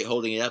Edgar Wright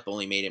holding it up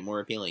only made it more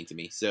appealing to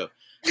me. So,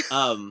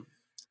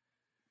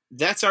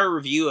 that's our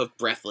review of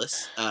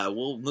Breathless.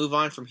 We'll move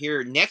on from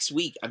here. Next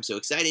week, I'm so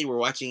excited. We're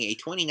watching a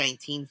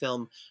 2019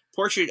 film,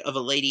 Portrait of a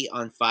Lady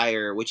on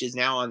Fire, which is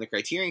now on the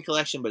Criterion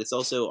Collection, but it's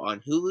also on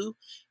Hulu.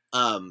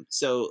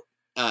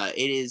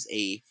 It is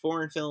a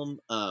foreign film.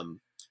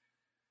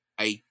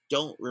 I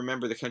don't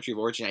remember the country of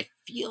origin. I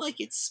feel like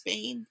it's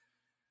Spain.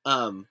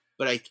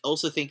 But I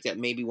also think that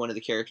maybe one of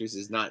the characters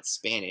is not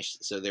Spanish,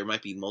 so there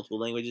might be multiple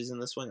languages in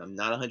this one. I'm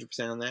not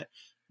 100% on that.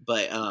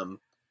 But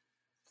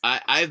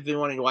I've been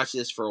wanting to watch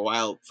this for a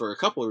while for a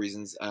couple of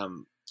reasons.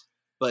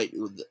 But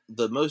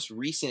the most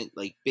recent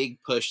like big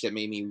push that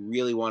made me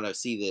really want to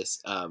see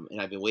this, and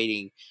I've been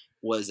waiting,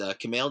 was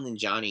Kumail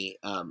Nanjiani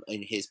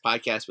in his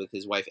podcast with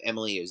his wife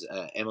Emily. It was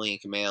Emily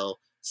and Kumail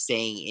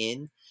Staying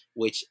In,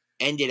 which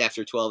ended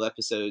after 12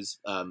 episodes.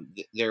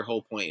 Their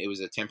whole point, it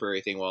was a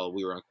temporary thing while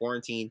we were on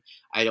quarantine.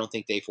 I don't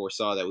think they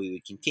foresaw that we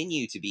would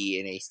continue to be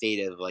in a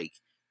state of like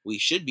we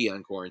should be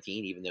on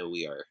quarantine, even though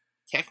we are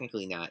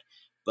technically not.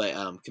 But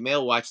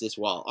Kumail watched this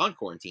while on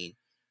quarantine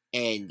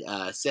and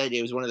said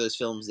it was one of those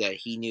films that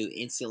he knew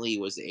instantly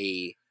was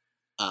a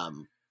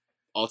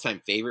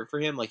all-time favorite for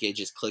him. Like it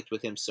just clicked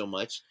with him so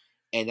much.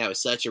 And that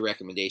was such a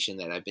recommendation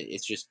that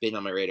it's just been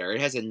on my radar.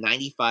 It has a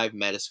 95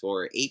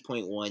 Metascore,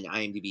 8.1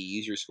 IMDb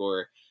user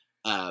score,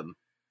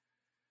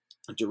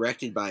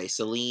 directed by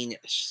Celine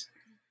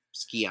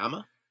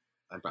Sciamma.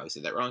 I probably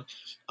said that wrong.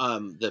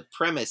 The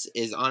premise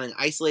is on an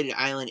isolated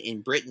island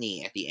in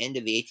Brittany at the end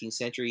of the 18th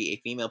century,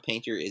 a female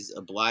painter is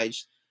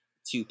obliged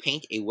to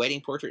paint a wedding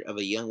portrait of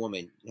a young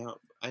woman. Now,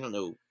 I don't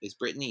know, is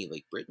Brittany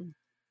like Britain?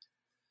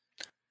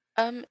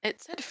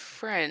 It said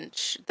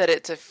French, that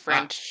it's a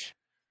French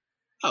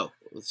Oh,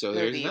 so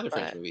there's another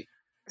French movie.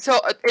 So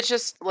it's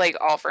just like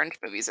all French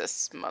movies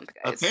this month,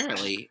 guys.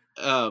 Apparently.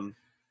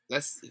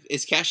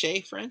 Is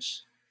Cachet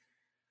French?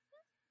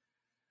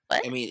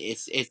 What? I mean,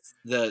 it's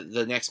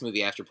the next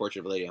movie after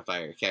Portrait of a Lady on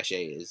Fire.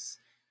 Cachet is.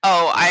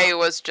 Oh, I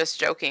was just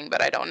joking,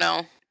 but I don't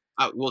know.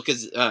 Well,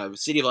 because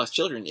City of Lost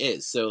Children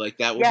is, so like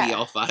that will be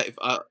all five.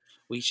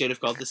 We should have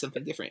called this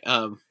something different.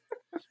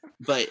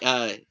 But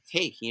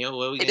hey, you know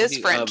what we? It is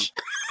do? French.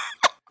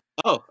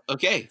 Oh,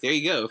 okay. There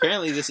you go.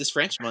 Apparently, this is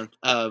French month.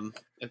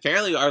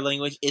 Apparently, our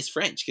language is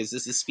French because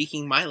this is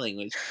speaking my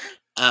language.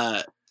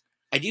 I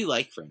do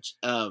like French.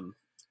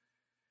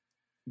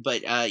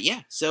 But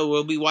yeah, so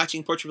we'll be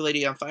watching Portrait of a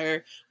Lady on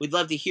Fire. We'd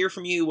love to hear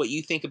from you what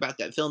you think about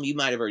that film. You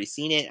might have already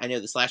seen it. I know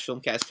the Slash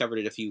Filmcast covered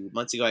it a few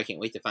months ago. I can't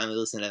wait to finally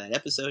listen to that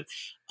episode.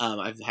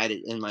 I've had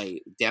it in my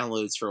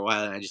downloads for a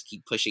while, and I just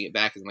keep pushing it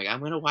back. I'm like, I'm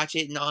going to watch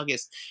it in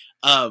August.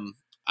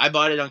 I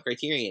bought it on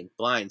Criterion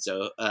blind.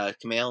 So,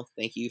 Kumail,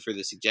 thank you for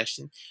the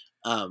suggestion.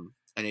 I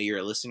know you're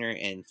a listener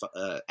and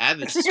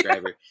avid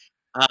subscriber.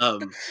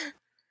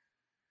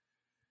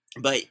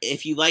 But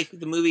if you like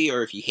the movie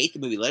or if you hate the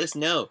movie, let us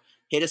know.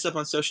 Hit us up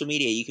on social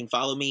media. You can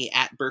follow me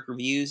at Burke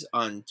Reviews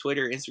on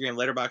Twitter, Instagram,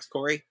 Letterboxd.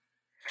 Corey?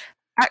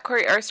 At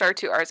Corey R Star,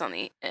 2 R's on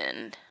the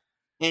end.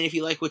 And if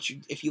you like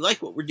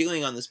what we're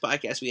doing on this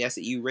podcast, we ask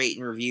that you rate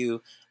and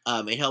review.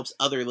 It helps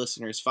other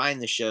listeners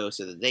find the show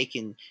so that they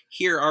can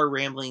hear our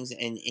ramblings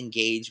and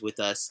engage with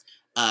us.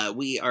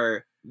 We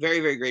are very,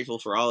 very grateful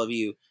for all of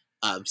you.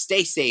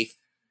 Stay safe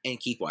and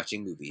keep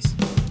watching movies.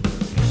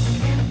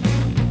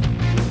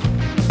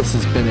 This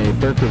has been a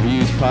Burke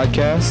Reviews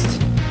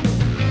podcast.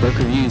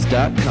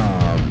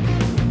 BurkeReviews.com.